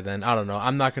have it by then. I don't know.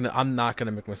 I'm not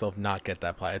gonna make myself not get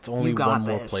that plat. It's only one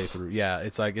more playthrough. Yeah,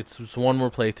 it's like it's just one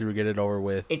more playthrough. Get it over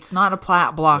with. It's not a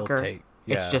plat blocker.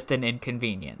 It's just an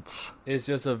inconvenience. It's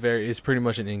just it's pretty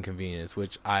much an inconvenience.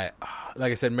 Which like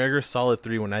I said, Metal Gear Solid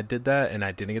 3. When I did that and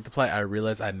I didn't get the plat, I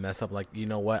realized I messed up. Like, you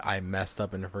know what? I messed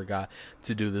up and I forgot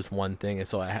to do this one thing. And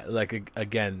so I had, like,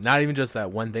 again, not even just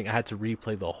that one thing. I had to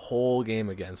replay the whole game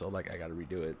again. So like, I got to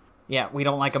redo it. Yeah, we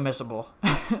don't like a missable.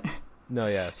 No,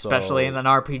 yeah, so, especially in an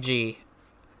RPG.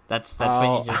 That's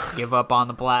when you just give up on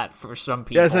the plat for some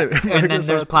people. Yeah, and then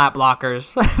there's plat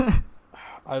blockers.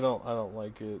 I don't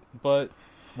like it, but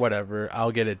whatever.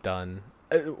 I'll get it done.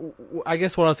 I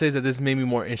guess what I'll say is that this made me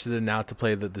more interested now to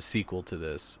play the sequel to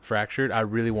this, Fractured. I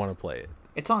really want to play it.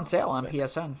 It's on sale on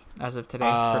PSN as of today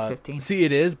for $15. See,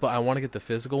 it is, but I want to get the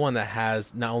physical one that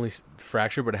has not only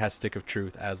Fracture, but it has Stick of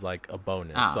Truth as like a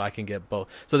bonus, so I can get both.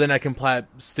 So then I can play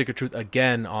Stick of Truth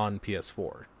again on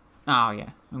PS4. Oh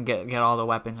yeah, and get all the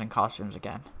weapons and costumes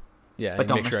again. Yeah, but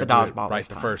don't miss the dodgeball right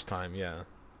the first time. Yeah,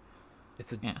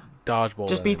 it's a dodgeball.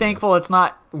 Just be thankful it's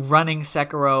not running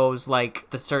Sekiro's like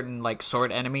the certain like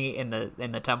sword enemy in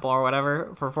the temple or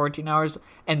whatever for 14 hours.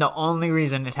 And the only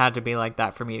reason it had to be like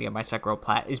that for me to get my Sekiro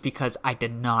plat is because I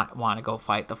did not want to go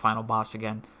fight the final boss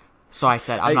again. So I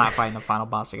said, I'm not fighting the final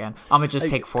boss again. I'm gonna just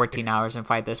take 14 hours and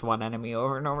fight this one enemy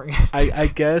over and over again. I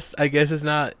guess it's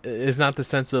not the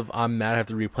sense of I'm mad I have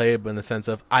to replay it, but in the sense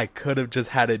of I could have just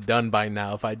had it done by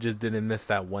now if I just didn't miss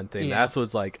that one thing. Yeah. That's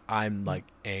what's like I'm like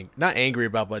not angry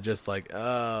about, but just like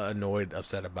annoyed,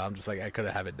 upset about. I'm just like I could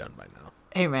have it done by now.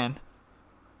 Hey man,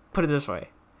 put it this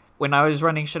way: when I was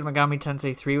running Shin Megami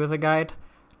Tensei 3 with a guide,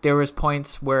 there was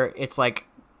points where it's like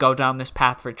go down this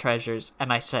path for treasures,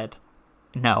 and I said,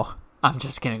 no. I'm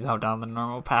just going to go down the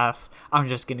normal path. I'm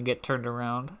just going to get turned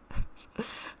around.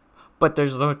 But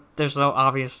there's no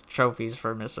obvious trophies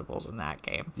for missables in that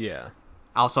game. Yeah.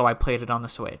 Also, I played it on the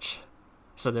Switch.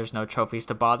 So there's no trophies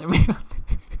to bother me.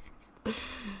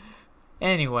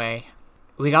 Anyway,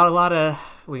 we got a lot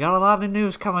of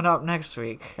news coming up next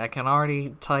week. I can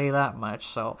already tell you that much.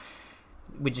 So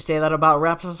would you say that about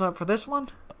wraps us up for this one?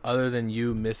 Other than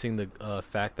you missing the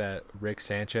fact that Rick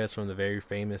Sanchez from the very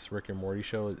famous Rick and Morty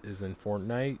show is in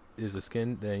Fortnite, is a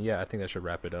skin, then yeah, I think that should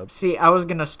wrap it up. See, I was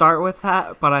going to start with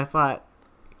that, but I thought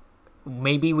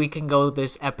maybe we can go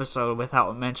this episode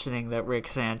without mentioning that Rick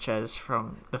Sanchez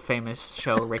from the famous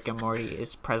show Rick and Morty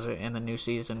is present in the new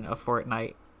season of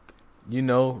Fortnite. You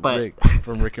know, Rick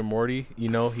from Rick and Morty, you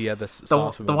know he had the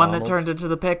sauce from the one that turned into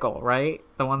the pickle, right?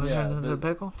 The one that turns into the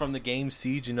pickle? From the game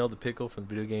Siege, you know the pickle from the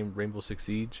video game Rainbow Six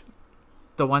Siege?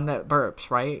 The one that burps,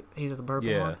 right? He's the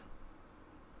burping one?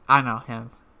 I know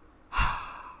him.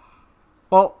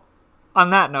 Well, on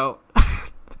that note,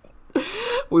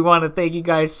 we want to thank you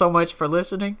guys so much for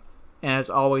listening. And as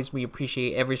always, we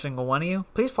appreciate every single one of you.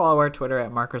 Please follow our Twitter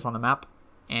at Markers on the Map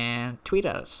and tweet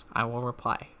at us. I will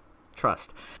reply.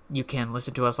 Trust. You can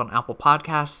listen to us on Apple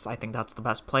Podcasts. I think that's the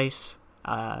best place.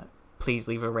 Please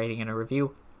leave a rating and a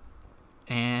review.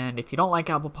 And if you don't like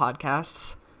Apple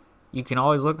Podcasts, you can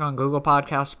always look on Google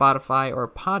Podcasts, Spotify, or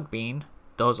Podbean.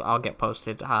 Those all get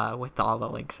posted with all the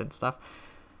links and stuff.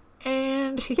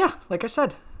 And yeah, like I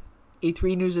said,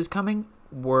 E3 news is coming.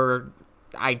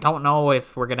 I don't know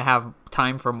if we're going to have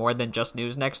time for more than just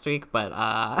news next week, but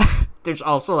there's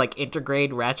also like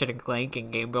Intergrade, Ratchet & Clank,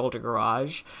 and Game Builder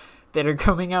Garage that are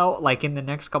coming out like in the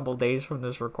next couple days from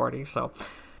this recording. So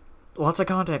lots of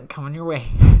content coming your way.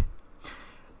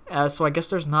 So I guess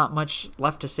there's not much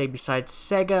left to say besides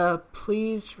Sega,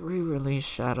 please re-release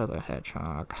Shadow the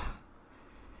Hedgehog.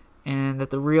 And that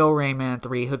the real Rayman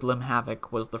 3 Hoodlum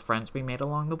Havoc was the friends we made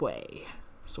along the way.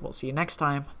 So we'll see you next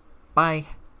time. Bye.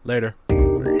 Later.